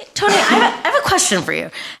terrific. Tony, I have a question for you.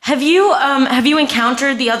 Have you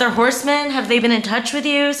encountered the other horsemen? Have they been in touch with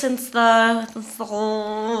you since the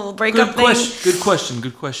whole breakup thing? Good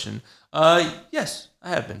question. Yes, I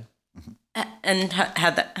have been. And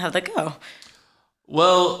how'd that go?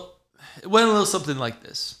 Well, it went a little something like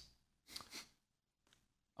this.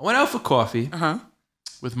 I went out for coffee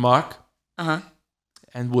with Mark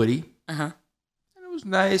and Woody. And it was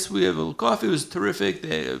nice. We had a little coffee. It was terrific.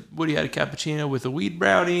 Woody had a cappuccino with a weed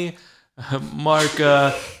brownie. Mark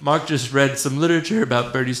just read some literature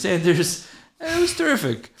about Bernie Sanders. And it was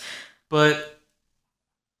terrific. But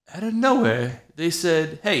out of nowhere, they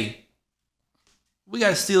said, hey, we got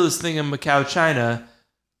to steal this thing in Macau, China.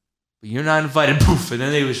 But you're not invited. Poof. And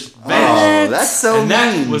then they was vanished. Oh, that's so mean. And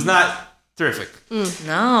that was not terrific.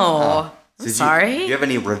 No. I'm sorry. Do you have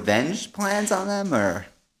any revenge plans on them, or?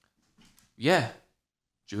 Yeah.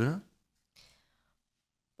 Juna?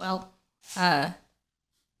 Well,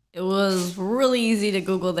 it was really easy to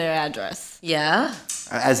Google their address. Yeah.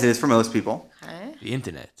 As it is for most people. Okay. The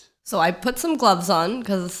internet. So I put some gloves on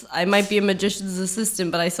because I might be a magician's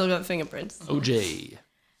assistant, but I still got fingerprints. OJ.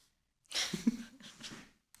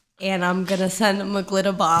 And I'm gonna send him a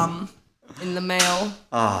glitter bomb in the mail.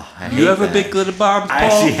 Oh, You have a big glitter bomb, Paul? I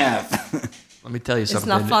actually have. Let me tell you something.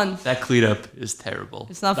 not fun. That cleanup is terrible.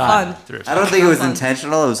 It's not fun. Terrific. I don't think it was fun.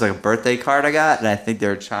 intentional. It was like a birthday card I got, and I think they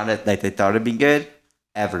were trying to, like, they thought it'd be good.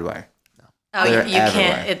 Everywhere. Oh, you They're can't.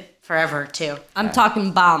 everywhere. It forever too. I'm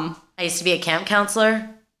talking bomb. I used to be a camp counselor.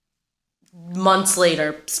 Months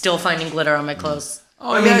later, still finding glitter on my clothes.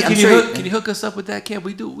 Oh, I mean, I'm can sure- you hook us up with that camp?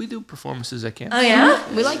 We do performances at camp. Oh yeah,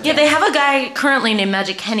 We like yeah. They have a guy currently named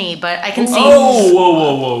Magic Kenny, but I can see. Oh,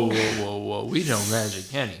 whoa. We know Magic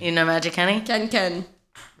Kenny. You know Magic Kenny? Ken.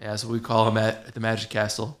 Yeah, so we call him at the Magic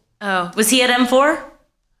Castle. Oh, was he at M4?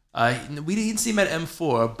 We didn't see him at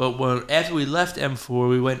M4, but after we left M4,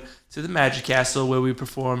 we went to the Magic Castle where we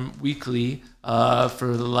perform weekly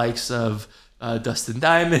for the likes of Dustin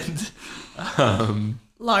Diamond,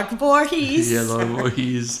 Lark Voorhees. yeah, Laura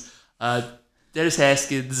Voorhees, Dennis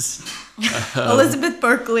Haskins, Elizabeth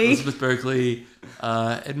Berkley,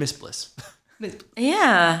 and Miss Bliss.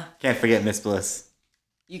 Yeah. Can't forget Miss Bliss.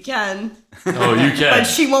 You can, Oh, you can. but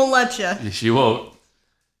she won't let you. She won't.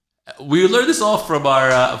 We learned this all from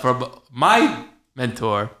my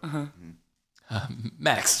mentor,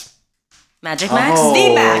 Max. Magic Max? Oh,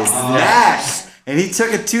 The Max. Max. And he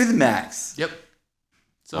took it to the max. Yep.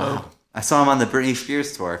 So I saw him on the Britney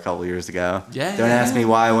Spears tour a couple years ago. Yeah, Don't yeah, ask me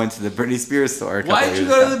why I went to the Britney Spears tour a couple why years did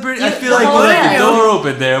you ago. go to the Britney? I feel the like you whole left the area. door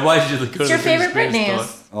open there. Why did you go to the What's your favorite Britney Spears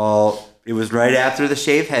Britney's? tour? Well, it was right after the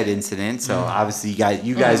shave head incident, so obviously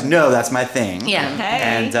you guys know that's my thing. Yeah.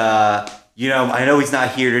 And I know he's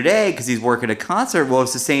not here today because he's working a concert. Well,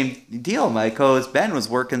 it's the same deal. My co-host Ben was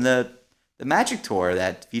working the Magic tour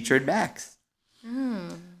that featured Max.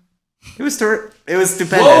 It was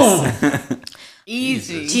stupendous.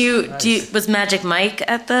 Easy. Was Magic Mike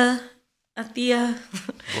at the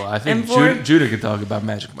Well, I think M4? Judah can talk about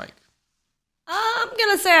Magic Mike. I'm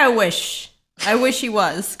gonna say I wish. I wish he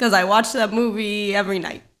was, because I watch that movie every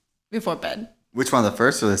night before bed. Which one, the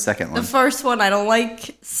first or the second one? The first one, I don't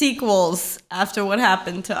like sequels after what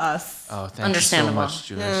happened to us. Oh, thank Understandable. you so much,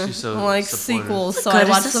 Judah. She's so I don't like supportive. sequels, so Good I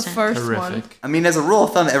watched the assistant. first one. Terrific. I mean, as a rule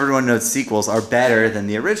of thumb, everyone knows sequels are better than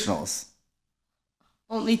the originals.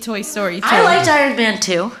 Only Toy Story 2. I liked Iron Man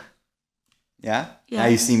 2. Yeah? Yeah. Now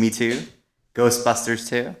You See Me Too? Ghostbusters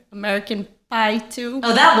 2? American Pie 2.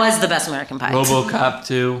 Oh, that was the best American Pie. RoboCop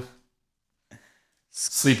 2.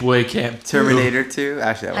 Sleepaway Camp 2. Terminator 2?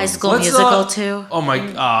 Actually, that High one. School What's Musical up? 2. Oh my!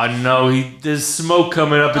 Oh no! There's smoke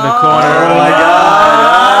coming up in the corner. Oh my god!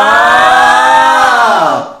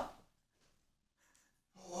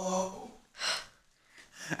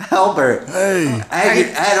 Albert, Hey,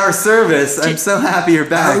 at our service, I'm so happy you're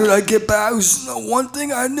how did back. I get back? One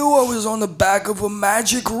thing I knew, I was on the back of a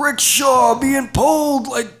magic rickshaw being pulled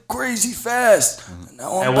like crazy fast. And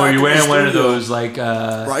now I'm And back were you in the wearing one of studio. those like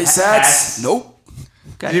rice hats? Nope.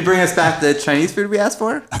 Did you bring us back the Chinese food we asked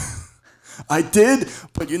for? I did,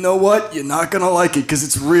 but you know what? You're not gonna like it because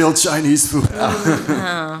it's real Chinese food.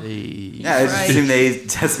 Yeah, I just assumed they ate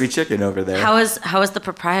sesame chicken over there. How is the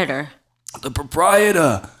proprietor? The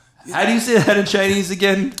proprietor, How do you say that in Chinese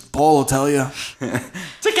again? Paul will tell you.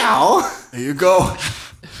 Tikao! There you go.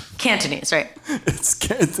 Cantonese, right? It's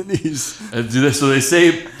Cantonese. So they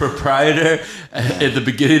say proprietor at the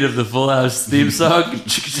beginning of the Full House theme song.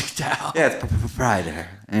 Yeah, it's proprietor.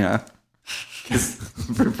 You know.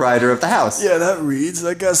 Proprietor of the house. Yeah, that reads.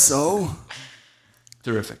 I guess so.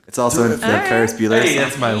 Terrific. It's also in the Ferris Bueller. Hey,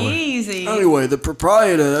 that's my one. Easy. Anyway, the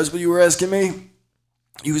proprietor, that's what you were asking me?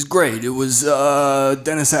 He was great. It was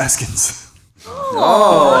Dennis Haskins.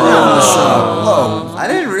 Oh, I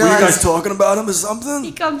didn't Were you guys realize. talking about him or something?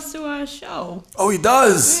 He comes to our show. Oh, he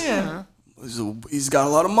does? Yeah. He's got a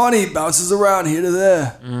lot of money. Bounces around here to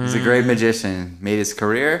there. He's a great magician. Made his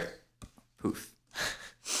career. Poof.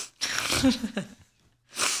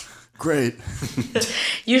 Great.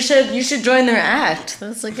 You should join their act.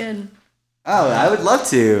 That's a good. Oh, I would love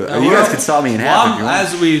to. You guys could saw me in half if you want.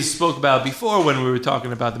 As we spoke about before when we were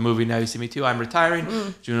talking about the movie Now You See Me Too, I'm retiring.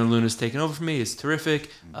 Juna Luna's taking over for me. It's terrific.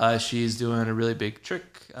 She's doing a really big trick,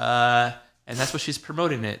 and that's what she's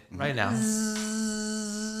promoting it right now.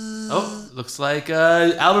 Oh, looks like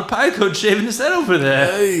Albert Pinecoat shaving his head over there.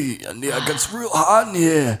 Hey, it gets real hot in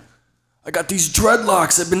here. I got these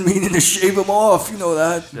dreadlocks. I've been meaning to shave them off. You know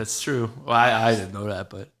that. That's true. Well, I didn't know that,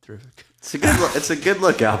 but terrific. It's a good look. It's a good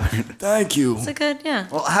look, Albert. Thank you. It's a good, yeah.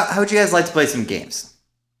 Well, how would you guys like to play some games?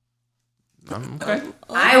 Okay.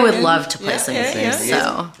 I would love to play some games.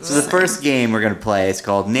 So So the first game we're gonna play is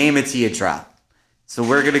called Name It Till You Drop. So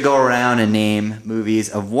we're gonna go around and name movies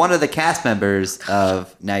of one of the cast members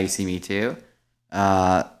of Now You See Me Too,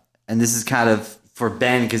 and this is kind of for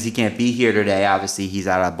Ben because he can't be here today. Obviously, he's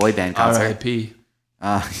at a boy band concert. R.I.P.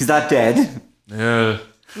 He's not dead, Yeah.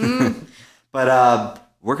 but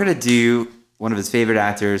we're gonna do one of his favorite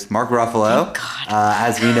actors, Mark Ruffalo.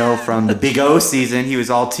 As we know from the Big O season, he was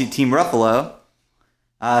all Team Ruffalo.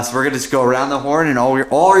 So we're gonna just go around the horn, and all you're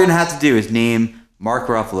gonna have to do is name Mark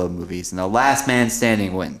Ruffalo movies, and the last man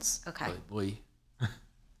standing wins. okay. Boy.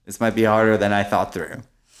 This might be harder than I thought through.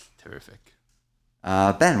 Terrific.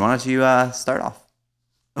 Ben, why don't you start off?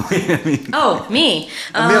 Oh, me.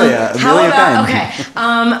 Amelia How about Ben. okay?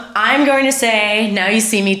 I'm going to say Now You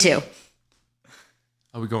See Me Too.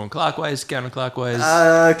 Are we going clockwise, counterclockwise?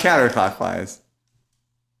 Counterclockwise.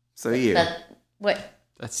 So you. What?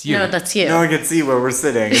 That's you. No, that's you. No one can see where we're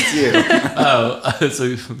sitting. It's you.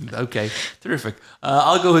 So okay, terrific.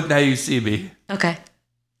 I'll go with Now You See Me. Okay.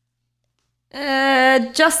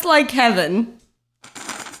 Just Like Heaven.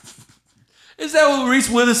 Is that what Reese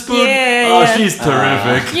Witherspoon? Yeah, Oh, yeah. she's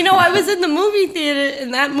terrific. You know, I was in the movie theater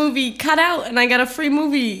and that movie cut out and I got a free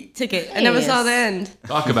movie ticket. I never saw the end.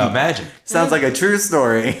 Talk about magic. Sounds like a true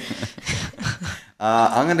story.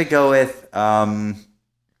 I'm gonna go with The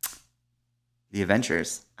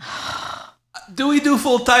Avengers. Do we do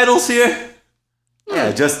full titles here?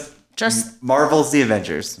 Yeah, just Marvel's The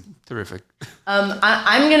Avengers. Terrific.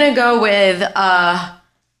 I'm gonna go with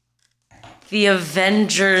The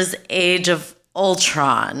Avengers: Age of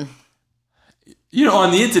Ultron. You know,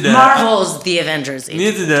 on the internet, Marvel's The Avengers: on the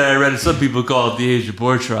internet, I read some people call it the Age of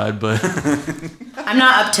Ultron, but I'm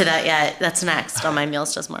not up to that yet. That's next on my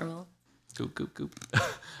Meals Just Marvel. Goop.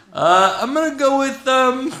 I'm gonna go with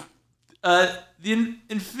the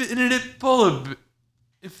Infinite Polar Bear.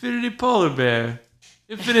 Infinite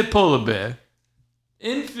Polar Bear.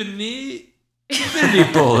 Infinite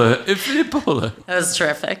Polar. That was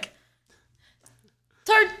terrific.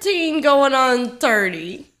 13 going on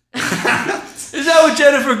 30. Is that with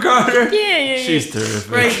Jennifer Garner? Yeah. She's terrific.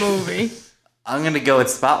 Great movie. I'm gonna go with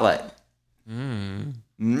Spotlight.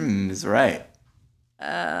 Is right.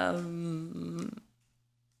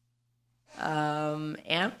 Ant-Man?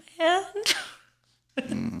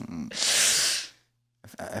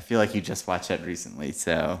 I feel like you just watched that recently,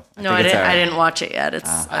 so No, I didn't watch it yet. It's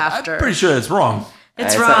after. I'm pretty sure that's wrong.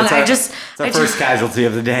 It's wrong. It's our first casualty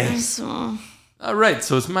of the day. All right,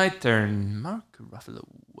 so it's my turn. Mark Ruffalo.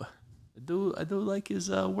 I do like his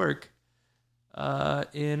work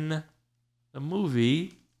in the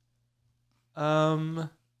movie Begin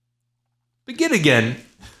Again.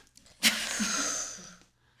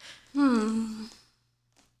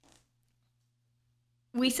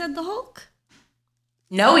 We said the Hulk?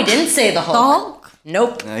 No, we didn't say the Hulk. The Hulk?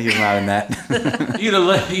 Nope. No, he's not in that. You gonna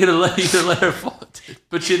let her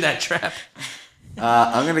put you in that trap.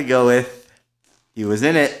 I'm gonna go with he was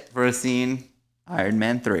in it for a scene. Iron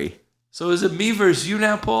Man 3. So is it me versus you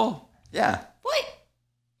now, Paul? Yeah. What?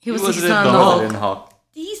 He was wasn't he's not in the the Hulk. In Hulk.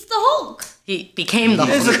 He's the Hulk. He became the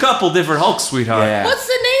There's Hulk. a couple different Hulks, sweetheart. Yeah. What's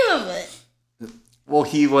the name of it? Well,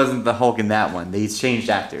 he wasn't the Hulk in that one. They changed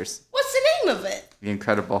actors. What's the name of it? The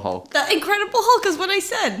Incredible Hulk. The Incredible Hulk is what I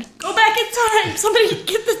said. Go back in time. Somebody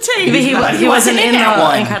get the tape. He wasn't in that the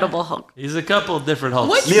one. Incredible Hulk. He's a couple of different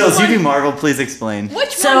Hulks. Which Niels, you one? do Marvel. Please explain. Which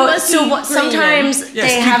one So was he green in? sometimes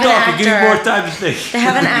Yes, they keep have an talking. Give me more actor. time to think. They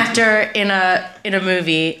have an actor in a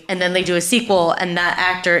movie, and then they do a sequel, and that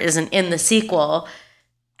actor isn't in the sequel.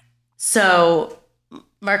 So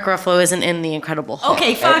Mark Ruffalo isn't in The Incredible Hulk.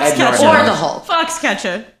 Okay, Ed Norton. Foxcatcher. Or the Hulk.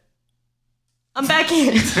 Foxcatcher. I'm back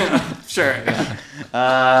in. Sure. It's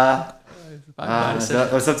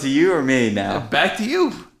up to you or me now. Back to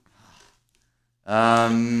you.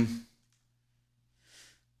 I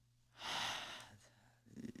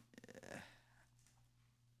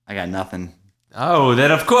got nothing. Oh,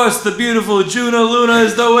 then of course the beautiful Juna Luna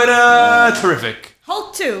is the winner. Terrific.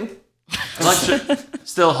 Hulk 2.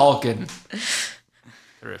 Still hulking.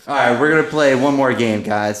 Terrific. All right, we're gonna play one more game,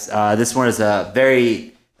 guys. This one is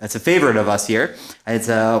it's a favorite of us here. It's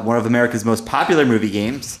one of America's most popular movie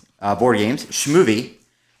games, board games, Schmovie.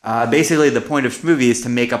 Basically, the point of Schmovie is to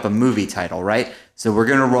make up a movie title, right? So we're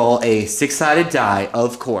gonna roll a 6-sided die,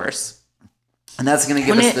 of course, and that's gonna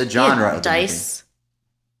give us the genre of the dice.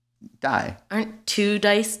 Die. Aren't 2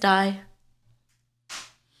 dice die?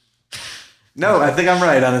 No, I think I'm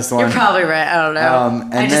right on this one. You're probably right. I don't know.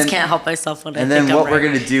 and I just then- can't help myself when I And think then I'm what right. we're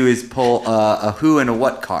going to do is pull a who and a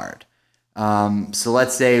what card. So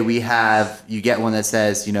let's say you get one that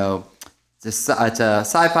says, it's a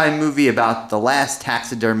sci-fi movie about the last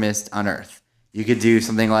taxidermist on Earth. You could do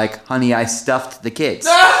something like, Honey, I Stuffed the Kids.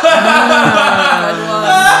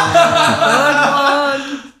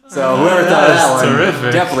 So whoever thought of that one,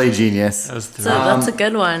 terrific. definitely genius. That's So terrific. that's a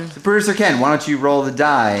good one. Producer Ken, why don't you roll the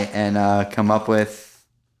die and come up with...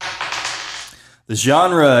 The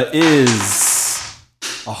genre is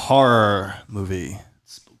a horror movie.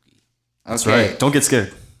 That's Okay. right. Don't get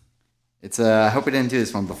scared. It's I hope we didn't do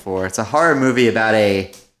this one before. It's a horror movie about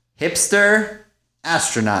a hipster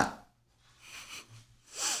astronaut.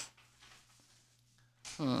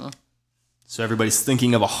 So everybody's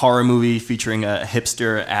thinking of a horror movie featuring a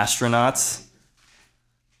hipster astronaut.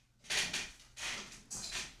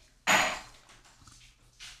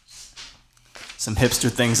 Some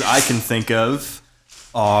hipster things I can think of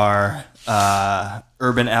are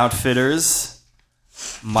Urban Outfitters,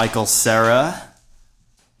 Michael Cera,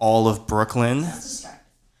 All of Brooklyn.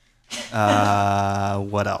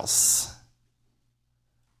 What else?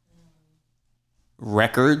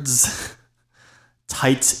 Records.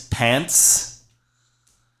 Tight pants,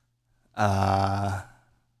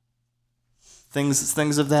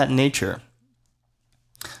 things of that nature.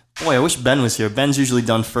 Boy, I wish Ben was here. Ben's usually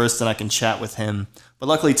done first, and I can chat with him. But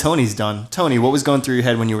luckily, Tony's done. Tony, what was going through your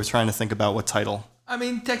head when you were trying to think about what title? I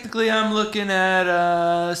mean, technically, I'm looking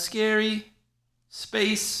at scary,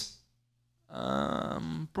 space,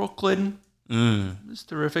 Brooklyn. It's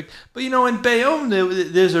terrific. But in Bayonne,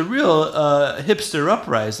 there's a real hipster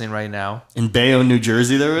uprising right now. In Bayonne, New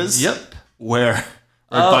Jersey, there is? Yep. Where?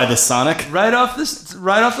 Right by the Sonic? Right off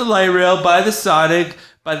the light rail, by the Sonic,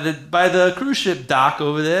 by the cruise ship dock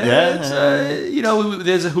over there. Yeah. It's,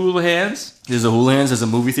 there's a Houlihan's. There's a Houlihan's, there's a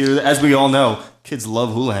movie theater. As we all know, kids love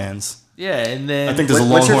Houlihan's. Yeah, and then I think there's a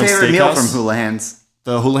What's your Longhorn favorite meal Steakhouse. from Houlihan's?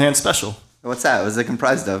 The Houlihan Special. What's that? What's it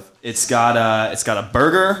comprised of? It's got a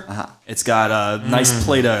burger. It's got a nice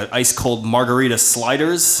plate of ice cold margarita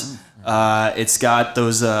sliders. It's got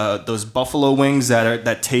those buffalo wings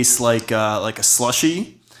that taste like a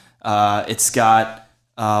slushie. It's got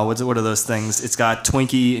what are those things? It's got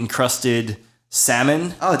Twinkie encrusted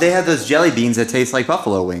salmon. Oh, they have those jelly beans that taste like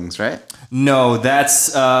buffalo wings, right? No, that's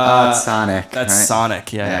It's Sonic. that's right?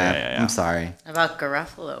 Sonic. Yeah. I'm sorry. About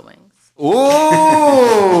Garofalo wings.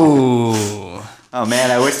 Ooh. Oh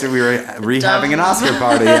man, I wish that we were rehabbing an Oscar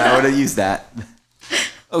party. I would have used that.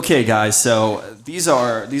 Okay, guys. So these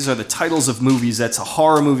are the titles of movies. That's a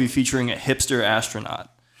horror movie featuring a hipster astronaut.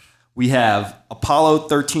 We have Apollo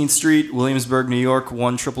 13th Street, Williamsburg, New York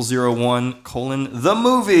 10001: the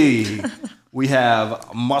movie. We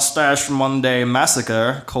have Mustache Monday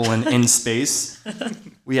Massacre: in space.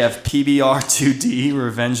 We have PBR 2D,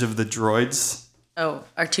 Revenge of the Droids. Oh,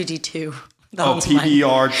 R2D2. That Oh, was mine.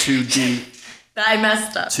 PBR 2D. I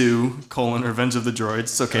messed up. 2: Revenge of the Droids.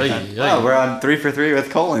 It's okay. Ben. Oh, we're on 3 for 3 with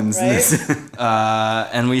Collins.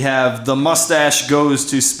 And we have The Mustache Goes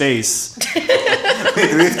to Space. We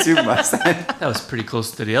have 2 mustache. that was pretty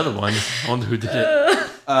close to the other one. I wonder who did it.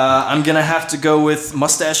 I'm gonna have to go with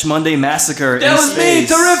Mustache Monday Massacre. That was me.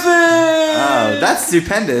 Terrific. Oh, that's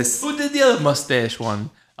stupendous. Who did the other mustache one?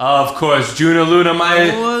 Of course, Juna Luna, my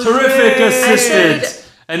terrific assistant.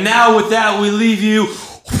 And now with that, we leave you.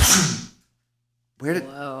 Where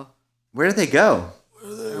Whoa. did they go?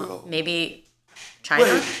 Maybe China?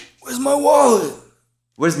 Wait, where's my wallet?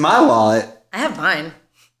 Where's my wallet? I have mine.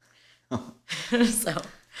 so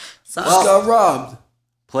Just got robbed.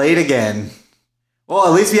 Play it again. Well,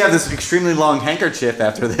 at least we have this extremely long handkerchief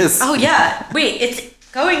after this. Oh yeah. Wait, it's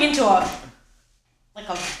going into a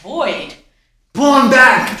void. Pull him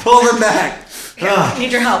back! Pull him back! I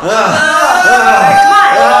need your help. We're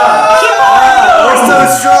so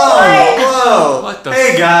strong. Whoa. What the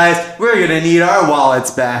Hey guys, we're gonna need our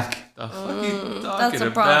wallets back. The fuck are you talking that's a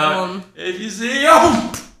about? problem. If you see,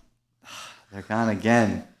 oh! They're gone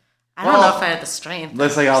again. I don't know if I had the strength.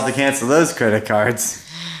 Looks like I'll have to cancel those credit cards.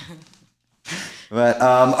 But,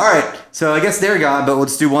 all right. So I guess they're gone, but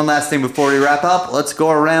let's do one last thing before we wrap up. Let's go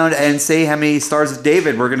around and say how many stars of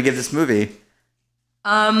David we're going to give this movie.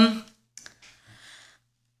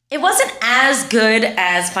 It wasn't as good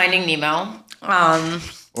as Finding Nemo.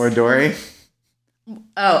 Or Dory.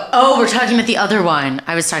 Oh, we're talking about the other one.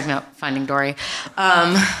 I was talking about Finding Dory.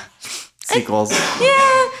 Sequels.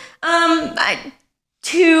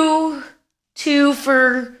 Two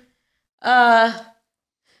for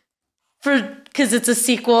because it's a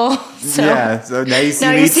sequel. So Yeah, so now you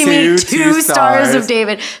see me two two stars stars of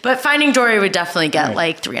David. But Finding Dory would definitely get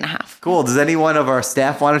like 3.5. Cool. Does anyone of our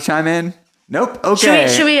staff want to chime in? Nope. Okay.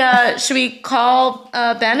 Should we call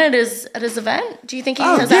Ben at his event? Do you think he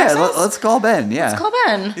has yeah, access? let's call Ben. Yeah. Let's call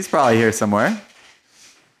Ben. He's probably here somewhere.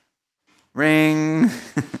 Ring.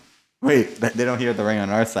 Wait, they don't hear the ring on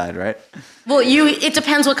our side, right? Well, it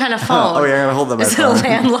depends what kind of phone. Oh, yeah, hold on. Is it a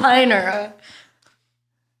landline or a...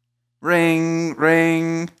 Ring.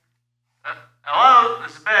 Hello,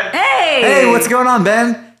 this is Ben. Hey! Hey, what's going on,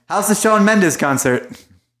 Ben? How's the Shawn Mendes concert?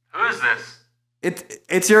 Who is this?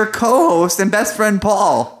 It's your co-host and best friend,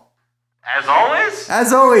 Paul. As always?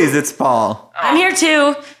 As always, it's Paul. I'm here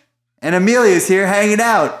too. And Amelia's here hanging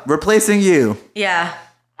out, replacing you. Yeah.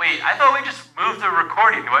 Wait, I thought we just moved the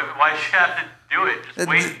recording. Why should you have to do it? Just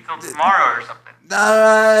wait until tomorrow or something.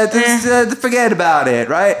 Forget about it,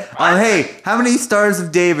 right? Hey, how many stars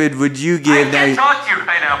of David would you give I now? can't talk to you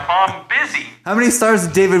right now, Paul. I'm busy. How many stars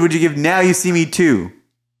of David would you give Now You See Me 2?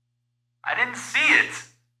 I didn't see it.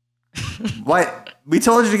 What? We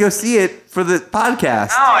told you to go see it for the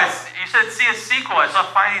podcast. No, you said see a sequel. I saw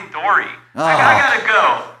Finding Dory. I gotta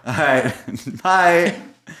go. All right. Bye.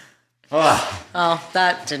 Oh,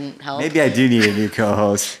 that didn't help. Maybe I do need a new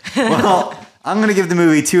co-host. Well, I'm going to give the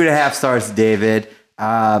movie 2.5 stars to David.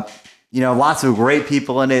 Lots of great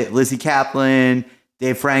people in it. Lizzie Kaplan,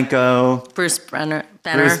 Dave Franco. Bruce Banner.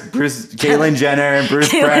 Bruce Caitlyn Jenner,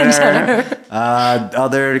 Bruce Brenner.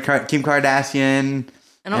 Other Kim Kardashian.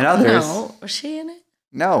 And others. No. Was she in it?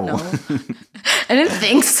 No. I didn't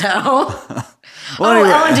think so. Anyway,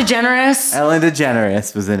 Ellen DeGeneres. Ellen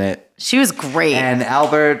DeGeneres was in it. She was great. And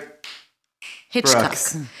Albert Hitchcock.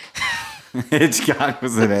 Brooks. Hitchcock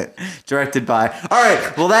was in it. Directed by. All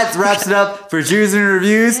right. Well, that wraps it up for Jews and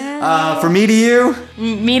Reviews. From me to you.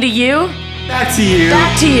 Me to you. Back to you.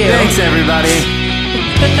 Back to you. Thanks, everybody.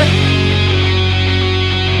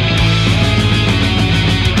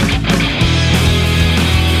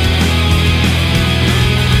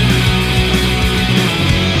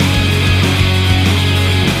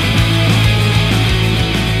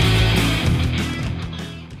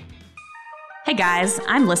 Hey guys,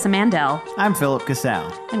 I'm Lissa Mandel. I'm Philip Cassell.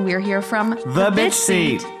 And we're here from The Bitch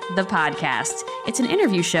Seat, the podcast. It's an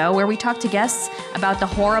interview show where we talk to guests about the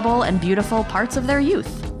horrible and beautiful parts of their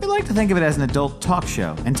youth. We like to think of it as an adult talk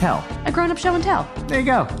show and tell. A grown-up show and tell. There you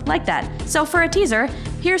go. Like that. So for a teaser,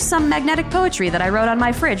 here's some magnetic poetry that I wrote on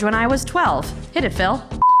my fridge when I was 12. Hit it, Phil.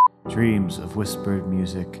 Dreams of whispered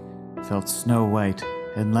music felt snow white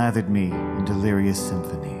and lathered me in delirious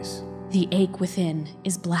symphonies. The ache within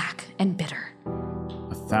is black and bitter.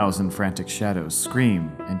 1,000 frantic shadows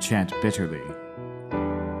scream and chant bitterly.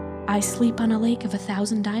 I sleep on a lake of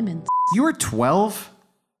 1,000 diamonds. You were 12?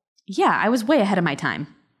 Yeah, I was way ahead of my time.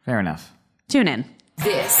 Fair enough. Tune in.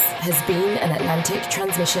 This has been an Atlantic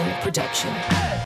Transmission production.